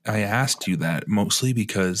asked you that mostly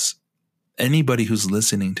because anybody who's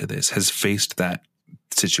listening to this has faced that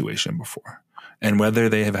situation before. And whether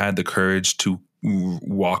they have had the courage to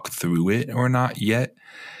walk through it or not yet,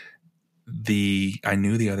 I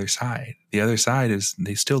knew the other side. The other side is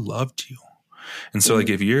they still loved you. And so like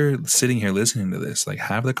if you're sitting here listening to this, like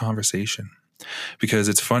have the conversation. Because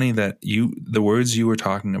it's funny that the words you were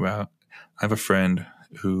talking about, I have a friend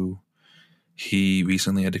who he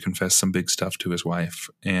recently had to confess some big stuff to his wife.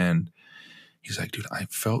 And he's like, dude, I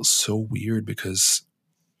felt so weird because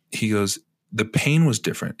he goes, the pain was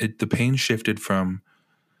different. The pain shifted from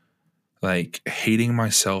like hating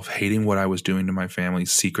myself, hating what I was doing to my family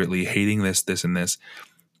secretly, hating this, and this,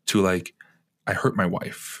 to like, I hurt my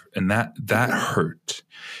wife. And that hurt.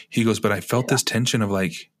 He goes, but I felt this tension of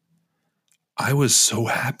like, I was so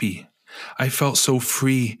happy. I felt so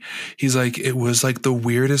free. He's like, it was like the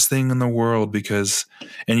weirdest thing in the world because,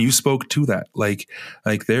 and you spoke to that, like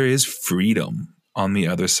there is freedom on the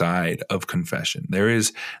other side of confession. There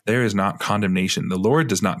is not condemnation. The Lord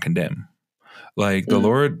does not condemn. Like the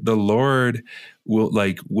Lord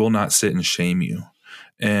will not sit and shame you.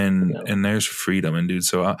 And there's freedom. And dude,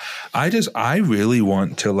 so I really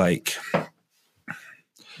want to like,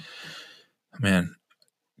 man,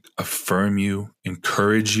 affirm you,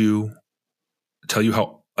 encourage you, tell you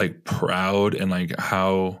how like proud and like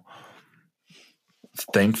how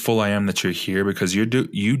thankful I am that you're here because you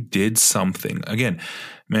did something. Again,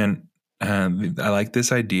 man, I like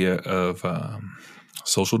this idea of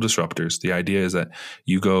social disruptors. The idea is that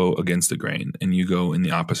you go against the grain and you go in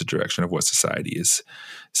the opposite direction of what society is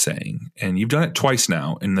saying. And you've done it twice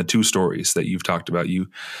now in the two stories that you've talked about. You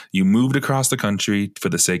moved across the country for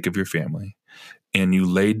the sake of your family and you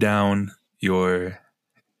laid down you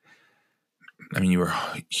were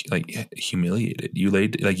like humiliated. You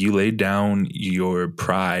laid down your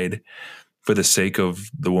pride for the sake of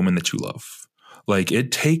the woman that you love. Like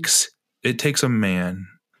it takes a man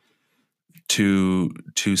to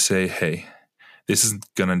say, hey, this is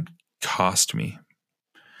going to cost me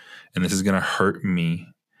and this is going to hurt me.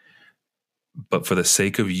 But for the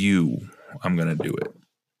sake of you, I'm going to do it.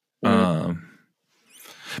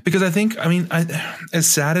 Because I think, as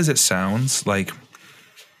sad as it sounds, like,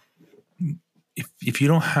 if you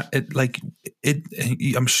don't have it, like it,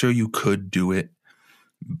 I'm sure you could do it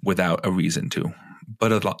without a reason to,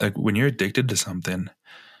 but like when you're addicted to something,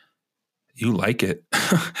 you like it.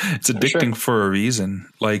 It's addicting for a reason.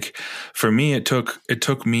 Like for me, it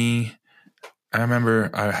took me, I remember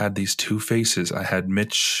I had these two faces. I had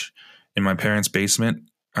Mitch in my parents' basement,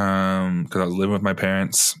 cause I was living with my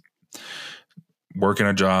parents, working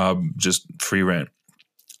a job, just free rent.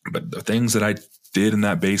 But the things that I did in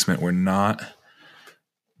that basement were not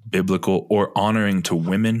biblical or honoring to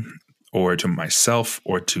women or to myself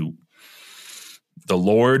or to the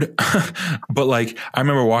Lord. But like, I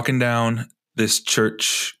remember walking down this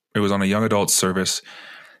church. It was on a young adult service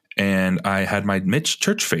and I had my Mitch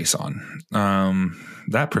church face on,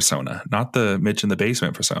 that persona, not the Mitch in the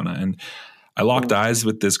basement persona. And I locked eyes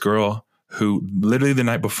with this girl who literally the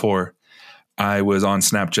night before I was on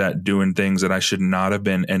Snapchat doing things that I should not have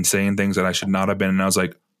been and saying things that I should not have been. And I was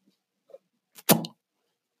like,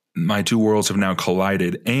 my two worlds have now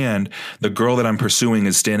collided. And the girl that I'm pursuing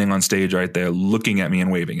is standing on stage right there, looking at me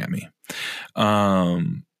and waving at me.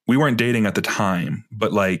 We weren't dating at the time,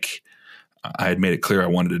 but like I had made it clear I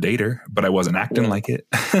wanted to date her, but I wasn't acting like it.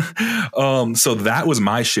 So that was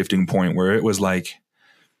my shifting point where it was like,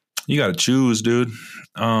 you got to choose, dude.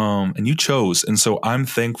 And you chose. And so I'm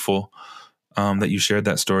thankful that you shared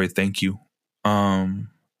that story. Thank you. How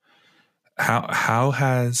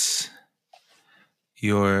has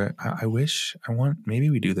maybe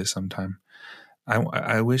we do this sometime.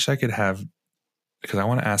 I wish I could have, because I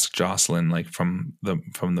want to ask Jocelyn, like from the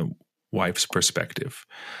wife's perspective.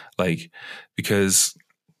 Like, because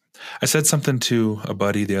I said something to a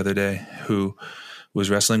buddy the other day who was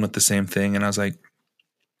wrestling with the same thing. And I was like,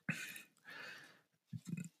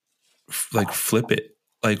 flip it.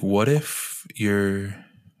 Like, what if your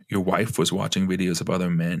wife was watching videos of other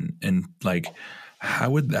men, and like,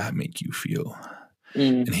 how would that make you feel?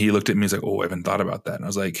 And he looked at me, he's like, oh, I haven't thought about that. And I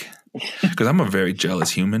was like, because I'm a very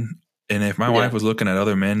jealous human. And if my wife was looking at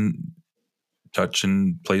other men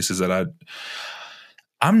touching places that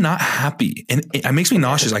I'm not happy. And it makes me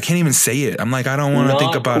nauseous. I can't even say it. I'm like, I don't want to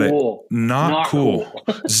think about it. Not cool.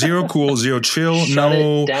 Zero cool, zero chill.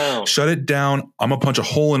 Shut it down. I'm going to punch a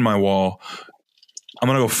hole in my wall. I'm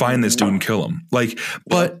going to go find this dude and kill him. Like,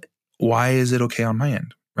 but why is it okay on my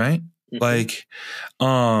end? Right? Like,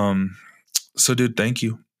 so dude, thank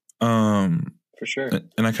you. For sure.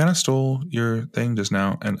 And I kind of stole your thing just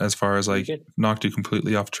now, and as far as like knocked you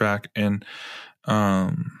completely off track. And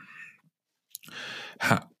how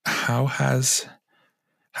has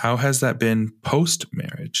that been post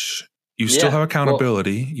marriage? You still have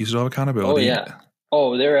accountability. Oh yeah.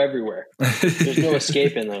 Oh, they're everywhere. There's no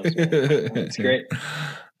escaping those. It's great.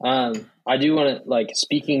 I do want to, like,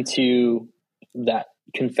 speaking to that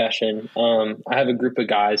confession. I have a group of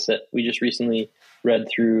guys that we just recently read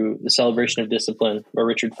through The Celebration of Discipline by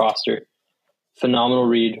Richard Foster. Phenomenal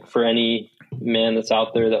read for any man that's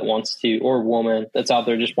out there that wants to, or woman that's out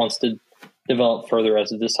there just wants to develop further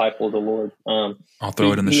as a disciple of the Lord. I'll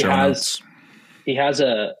throw it in the show notes. He has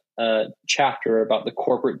a chapter about the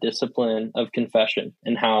corporate discipline of confession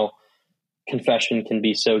and how confession can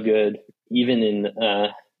be so good, even in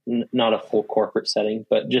not a full corporate setting,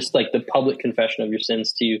 but just like the public confession of your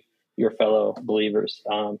sins to your fellow believers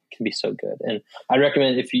can be so good. And I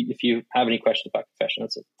recommend, if you have any questions about confession,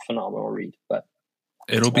 it's a phenomenal read. But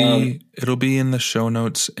it'll be in the show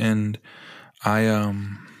notes, and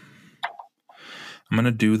I'm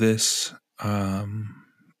gonna do this,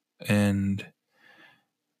 and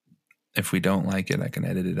if we don't like it, I can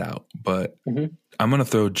edit it out. But I'm gonna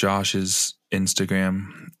throw Josh's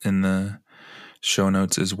Instagram in the show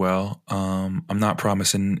notes as well. I'm not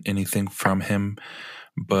promising anything from him,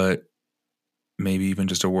 but maybe even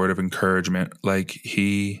just a word of encouragement. Like,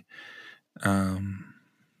 he's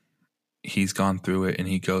gone through it and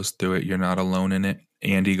he goes through it. You're not alone in it.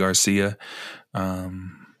 Andy Garcia,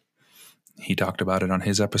 he talked about it on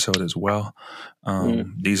his episode as well.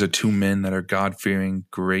 These are two men that are God-fearing,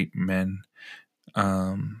 great men.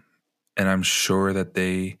 And I'm sure that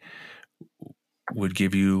they would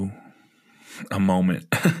give you a moment.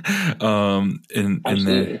 And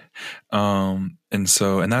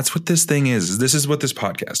that's what this thing is. This is what this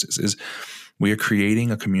podcast is we are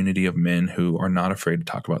creating a community of men who are not afraid to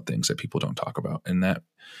talk about things that people don't talk about. And that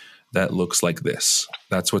looks like this.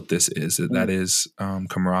 That's what this is. That is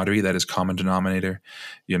camaraderie. That is common denominator.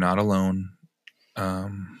 You're not alone.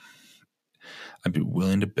 I'd be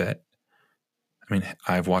willing to bet. I mean,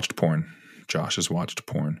 I've watched porn. Josh has watched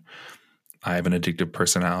porn. I have an addictive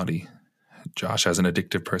personality. Josh has an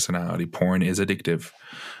addictive personality. Porn is addictive.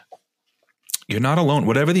 You're not alone.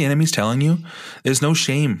 Whatever the enemy's telling you, there's no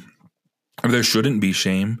shame. There shouldn't be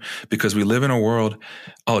shame, because we live in a world.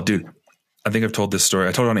 Oh, dude, I think I've told this story.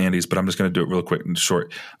 I told it on Andy's, but I'm just going to do it real quick and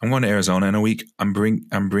short. I'm going to Arizona in a week. I'm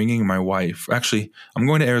bringing my wife. Actually, I'm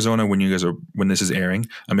going to Arizona when this is airing.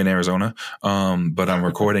 I'm in Arizona, but I'm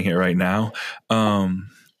recording it right now. The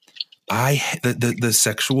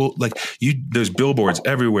sexual, like, there's billboards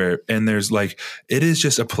everywhere, and there's like, it is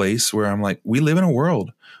just a place where I'm like, we live in a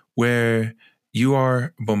world where you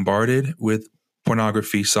are bombarded with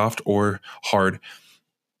pornography, soft or hard.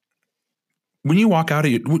 When you walk out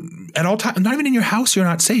at all times, not even in your house, you're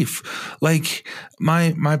not safe. Like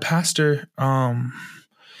my pastor, Josh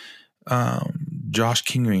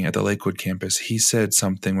Kingery at the Lakewood campus, he said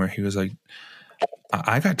something where he was like,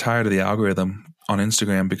 I got tired of the algorithm on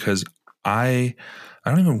Instagram because I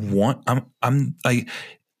don't even want, I'm like,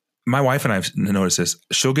 my wife and I've noticed this.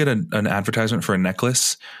 She'll get an advertisement for a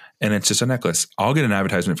necklace, and it's just a necklace. I'll get an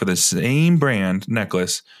advertisement for the same brand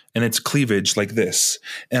necklace, and it's cleavage like this.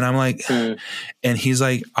 And I'm like, and he's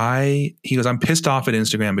like, he goes, I'm pissed off at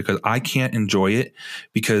Instagram because I can't enjoy it,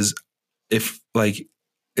 because if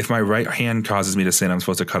my right hand causes me to sin, I'm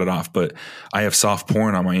supposed to cut it off, but I have soft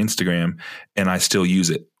porn on my Instagram and I still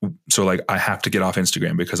use it. So like, I have to get off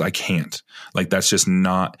Instagram because I can't. Like, that's just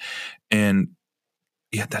not, and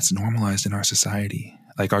yeah, that's normalized in our society.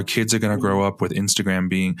 Like, our kids are going to grow up with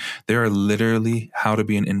Instagram there are literally how to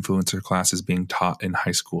be an influencer classes being taught in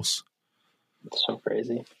high schools. It's so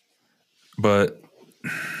crazy. But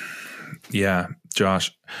yeah,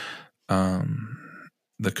 Josh,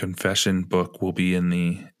 the confession book will be in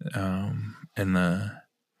the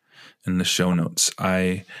show notes.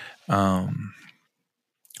 I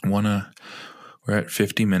we're at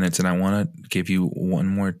 50 minutes, and I want to give you one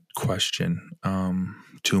more question,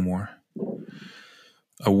 2 more.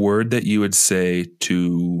 A word that you would say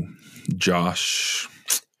to Josh,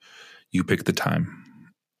 you picked the time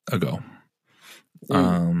ago.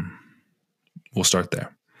 We'll start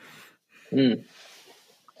there.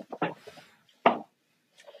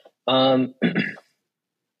 I'm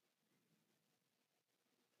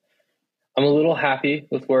a little happy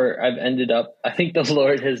with where I've ended up. I think the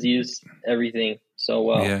Lord has used everything so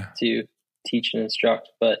well to teach and instruct,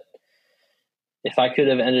 but if I could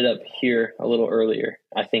have ended up here a little earlier,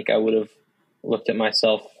 I think I would have looked at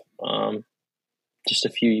myself just a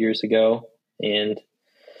few years ago and,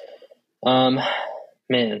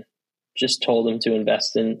 just told him to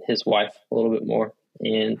invest in his wife a little bit more,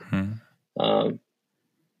 and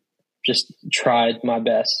just tried my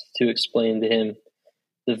best to explain to him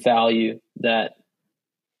the value that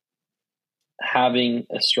having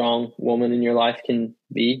a strong woman in your life can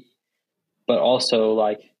be, but also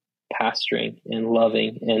like pastoring and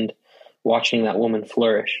loving and watching that woman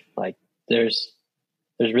flourish. Like there's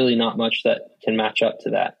really not much that can match up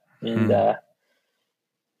to that. And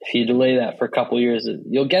if you delay that for a couple of years,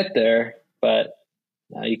 you'll get there, but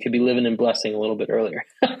you could be living in blessing a little bit earlier.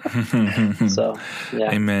 So,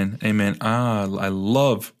 yeah. Amen. I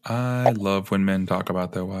love when men talk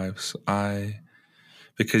about their wives.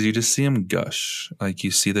 Because you just see them gush. Like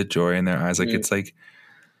you see the joy in their eyes. Like it's like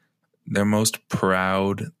their most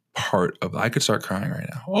proud part of. I could start crying right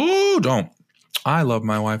now. Oh, don't! I love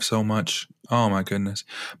my wife so much. Oh my goodness!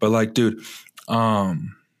 But like, dude,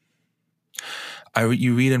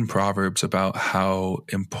 you read in Proverbs about how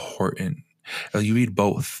important. You read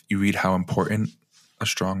both. You read how important a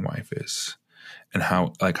strong wife is, and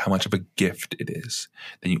how much of a gift it is.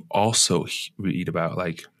 Then you also read about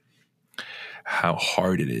like how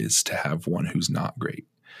hard it is to have one who's not great,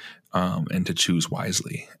 and to choose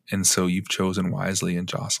wisely. And so you've chosen wisely in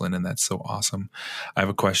Jocelyn, and that's so awesome. I have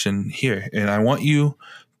a question here, and I want you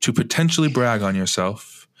to potentially brag on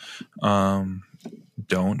yourself.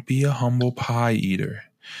 Don't be a humble pie eater.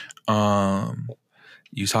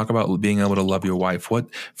 You talk about being able to love your wife. What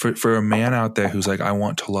for a man out there who's like, I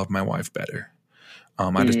want to love my wife better.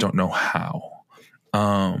 I just don't know how.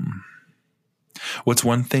 What's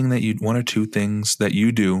one or two things that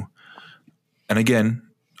you do? And again,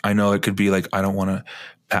 I know it could be like, I don't want to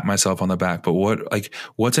pat myself on the back, but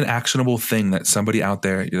what's an actionable thing that somebody out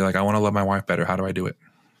there, you're like, I want to love my wife better. How do I do it?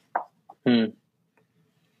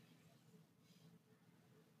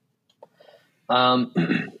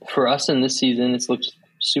 For us in this season, it's looked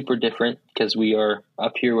super different because we are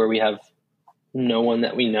up here where we have no one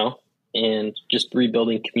that we know, and just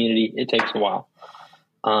rebuilding community, it takes a while.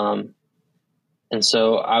 And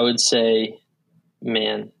so I would say,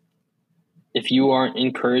 man, if you aren't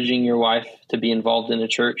encouraging your wife to be involved in a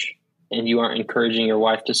church, and you aren't encouraging your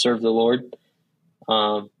wife to serve the Lord,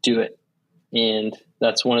 do it. And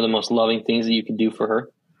that's one of the most loving things that you can do for her.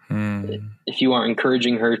 If you aren't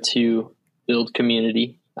encouraging her to build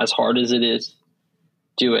community, as hard as it is,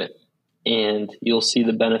 do it. And you'll see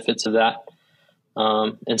the benefits of that.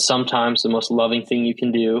 And sometimes the most loving thing you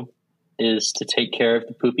can do is to take care of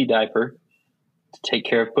the poopy diaper, to take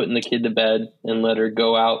care of putting the kid to bed, and let her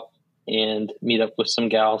go out and meet up with some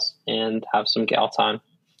gals and have some gal time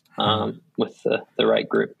with the right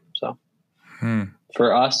group. So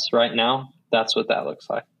for us right now, that's what that looks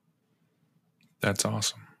like. That's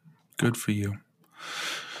awesome. Good for you.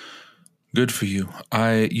 Good for you.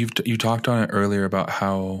 You talked on it earlier about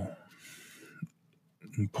how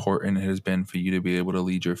important it has been for you to be able to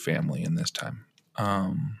lead your family in this time.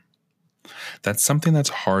 That's something that's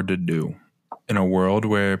hard to do in a world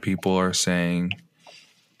where people are saying,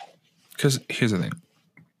 because here's the thing.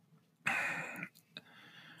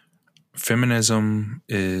 Feminism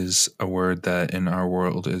is a word that in our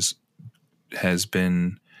world has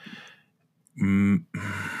been, I'm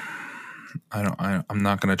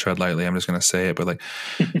not going to tread lightly. I'm just going to say it, but like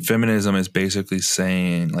feminism is basically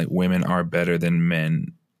saying like women are better than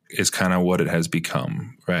men is kind of what it has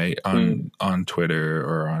become, right? On Twitter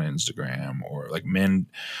or on Instagram, or like men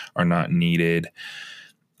are not needed.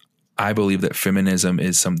 I believe that feminism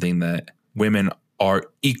is something that women are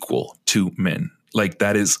equal to men. Like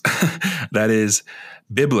that is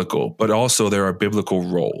biblical, but also there are biblical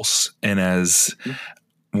roles. And as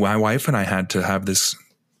my wife and I had to have this,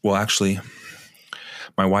 well, actually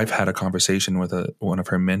my wife had a conversation with one of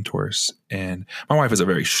her mentors, and my wife is a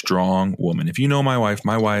very strong woman. If you know my wife,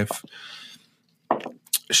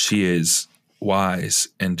 she is wise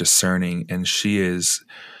and discerning, and she is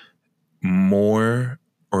more,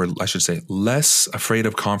 or I should say less afraid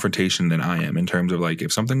of confrontation than I am, in terms of like,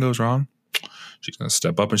 if something goes wrong, she's going to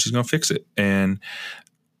step up and she's going to fix it. And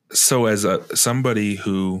so as somebody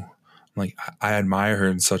who, like, I admire her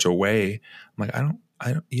in such a way, I'm like,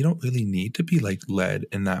 you don't really need to be like led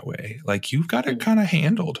in that way. Like, you've got it kind of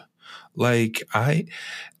handled. Like, I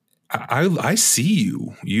see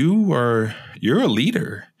you. You're a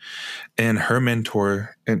leader. And her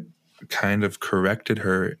mentor and kind of corrected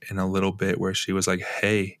her in a little bit, where she was like,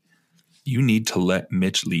 hey, you need to let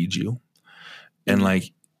Mitch lead you. And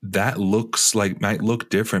like, that might look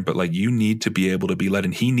different, but like, you need to be able to be led,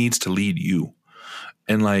 and he needs to lead you.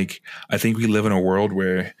 And like, I think we live in a world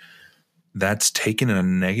where that's taken in a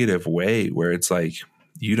negative way, where it's like,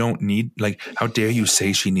 you don't need, like, how dare you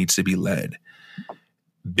say she needs to be led?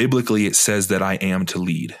 Biblically, it says that I am to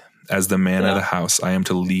lead. As the man of the house, I am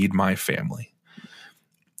to lead my family.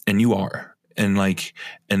 And you are. And like,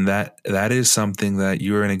 and that is something that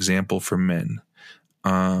you're an example for men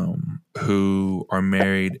who are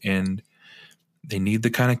married, and they need the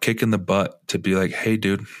kind of kick in the butt to be like, hey,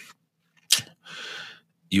 dude,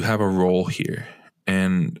 you have a role here.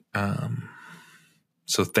 And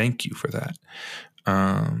so thank you for that.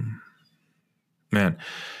 Man,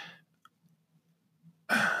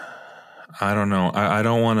 I don't know. I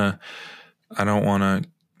don't want to,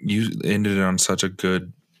 you ended it on such a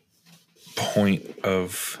good point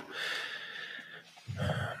of,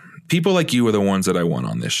 people like you are the ones that I want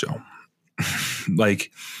on this show.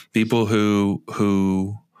 Like, people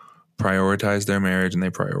who prioritize their marriage, and they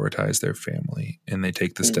prioritize their family, and they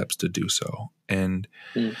take the steps to do so. And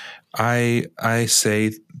I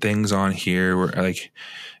say things on here where, like,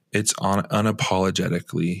 it's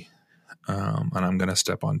unapologetically, and I'm going to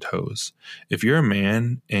step on toes. If you're a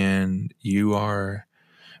man and you are,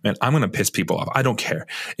 man, I'm going to piss people off. I don't care.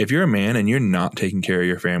 If you're a man and you're not taking care of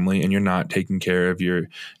your family, and you're not taking care of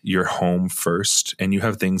your home first, and you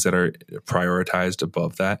have things that are prioritized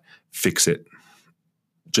above that, fix it.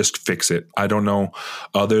 Just fix it. I don't know,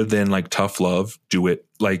 other than like tough love, do it.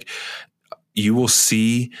 Like, you will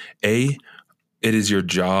see, it is your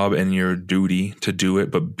job and your duty to do it,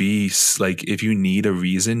 but B, like, if you need a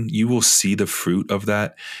reason, you will see the fruit of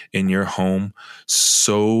that in your home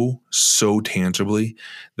so tangibly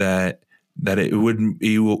that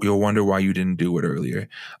you'll wonder why you didn't do it earlier.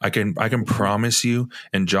 I can promise you,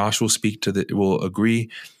 and Josh will agree,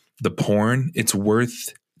 the porn, it's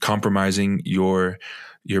worth compromising your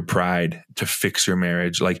pride to fix your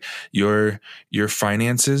marriage. Like, your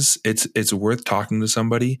finances, it's worth talking to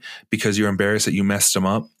somebody, because you're embarrassed that you messed them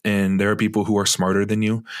up, and there are people who are smarter than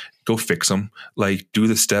you. Go fix them. Like, do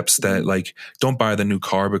the steps that, like, don't buy the new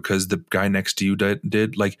car because the guy next to you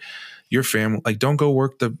did. Like, your family, like, don't go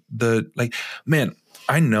work the like, man,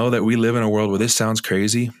 I know that we live in a world where this sounds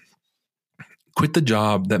crazy. Quit the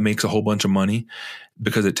job that makes a whole bunch of money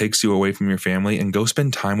because it takes you away from your family, and go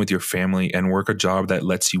spend time with your family and work a job that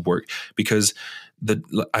lets you work. Because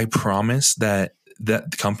I promise that the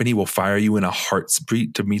company will fire you in a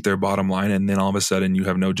heartbeat to meet their bottom line. And then all of a sudden you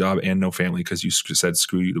have no job and no family, because you said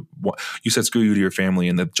screw you to your family,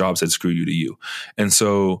 and the job said screw you to you. And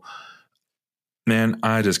so, man,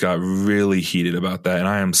 I just got really heated about that, and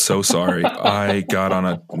I am so sorry. I got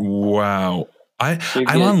on wow. I'm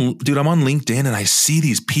on LinkedIn, and I see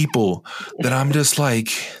these people that I'm just like,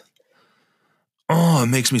 oh, it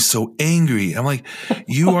makes me so angry. I'm like,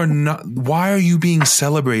 you are not, why are you being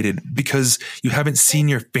celebrated? Because you haven't seen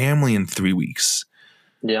your family in 3 weeks.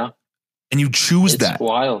 Yeah. And you choose that. It's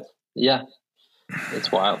wild. Yeah.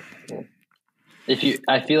 It's wild.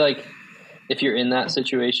 I feel like if you're in that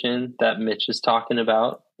situation that Mitch is talking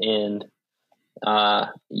about, and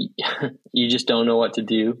you just don't know what to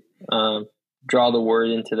do, draw the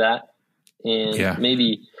word into that, and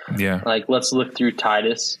maybe like, let's look through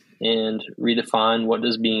Titus and redefine what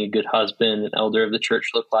does being a good husband and elder of the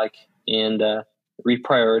church look like, and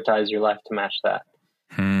reprioritize your life to match that.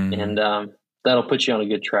 And that'll put you on a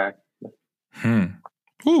good track.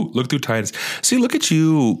 Ooh, look through Titus. See, look at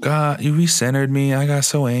you. God, you recentered me. I got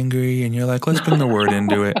so angry, and you're like, let's bring the word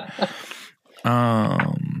into it.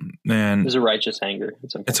 Man, it's a righteous anger.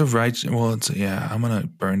 It's okay. It's a righteous. Well, I'm gonna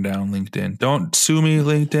burn down LinkedIn. Don't sue me,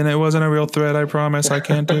 LinkedIn. It wasn't a real threat. I promise. I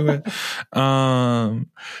can't do it.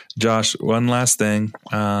 Josh, one last thing.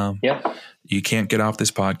 You can't get off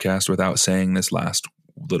this podcast without saying this last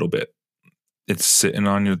little bit. It's sitting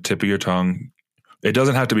on your tip of your tongue. It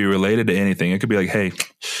doesn't have to be related to anything. It could be like, hey,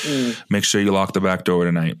 make sure you lock the back door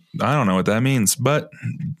tonight. I don't know what that means, but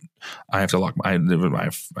I have to lock my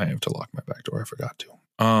back door. I forgot to.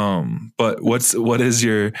 But what is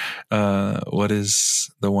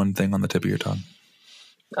the one thing on the tip of your tongue?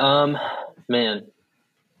 Man,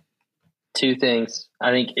 two things.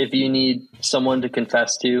 I think if you need someone to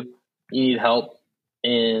confess to, you need help,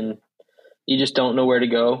 and you just don't know where to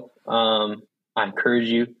go, I encourage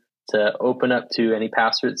you to open up to any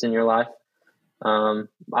pastor that's in your life.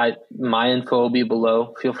 My info will be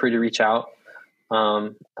below. Feel free to reach out.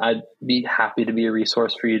 I'd be happy to be a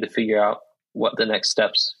resource for you to figure out what the next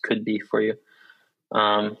steps could be for you.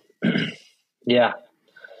 Yeah.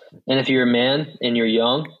 And if you're a man and you're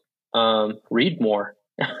young, read more.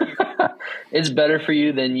 It's better for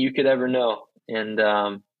you than you could ever know.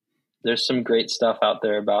 And there's some great stuff out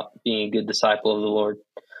there about being a good disciple of the Lord.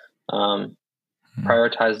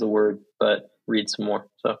 Prioritize the word, but read some more.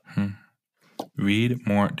 So read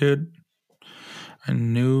more, dude. I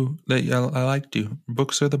knew that I liked you.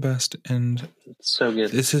 Books are the best, and it's so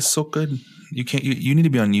good. This is so good. You need to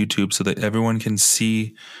be on YouTube so that everyone can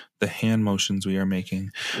see the hand motions we are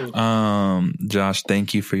making. Josh,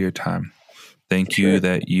 thank you for your time. Thank you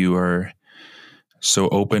that you are so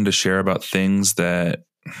open to share about things that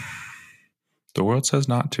the world says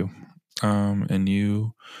not to. And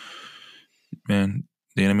you, man,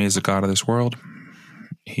 the enemy is the god of this world.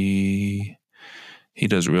 He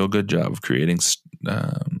does a real good job of creating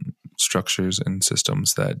structures and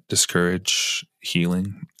systems that discourage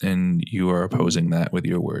healing, and you are opposing that with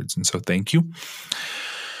your words. And so thank you.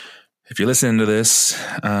 If you're listening to this,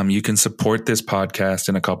 you can support this podcast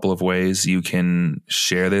in a couple of ways. You can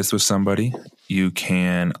share this with somebody. You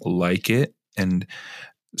can like it and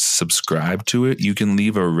subscribe to it. You can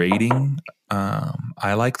leave a rating.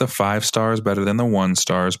 I like the 5 stars better than the 1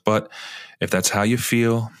 stars, but if that's how you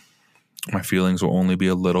feel, my feelings will only be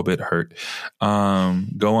a little bit hurt. Go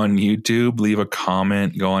on YouTube, leave a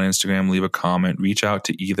comment. Go on Instagram, leave a comment. Reach out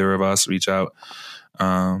to either of us. Reach out.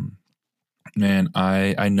 Man,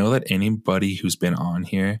 I know that anybody who's been on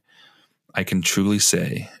here, I can truly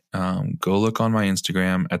say, go look on my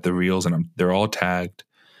Instagram at the reels, and they're all tagged.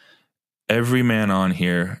 Every man on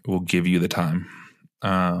here will give you the time.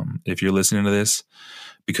 If you're listening to this,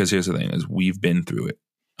 because here's the thing is we've been through it.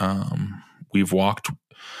 We've walked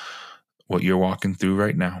what you're walking through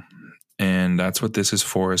right now. And that's what this is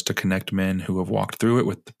for, is to connect men who have walked through it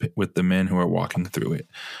with the men who are walking through it.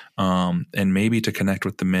 And maybe to connect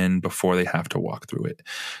with the men before they have to walk through it.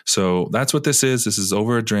 So that's what this is. This is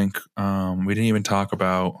Over a Drink. We didn't even talk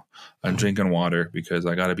about drinking water because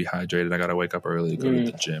I got to be hydrated. I got to wake up early to go to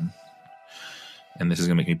the gym. And this is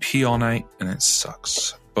going to make me pee all night, and it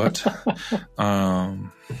sucks. But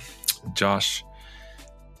Josh,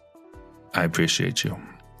 I appreciate you.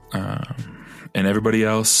 And everybody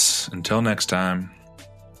else, until next time,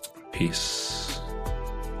 peace.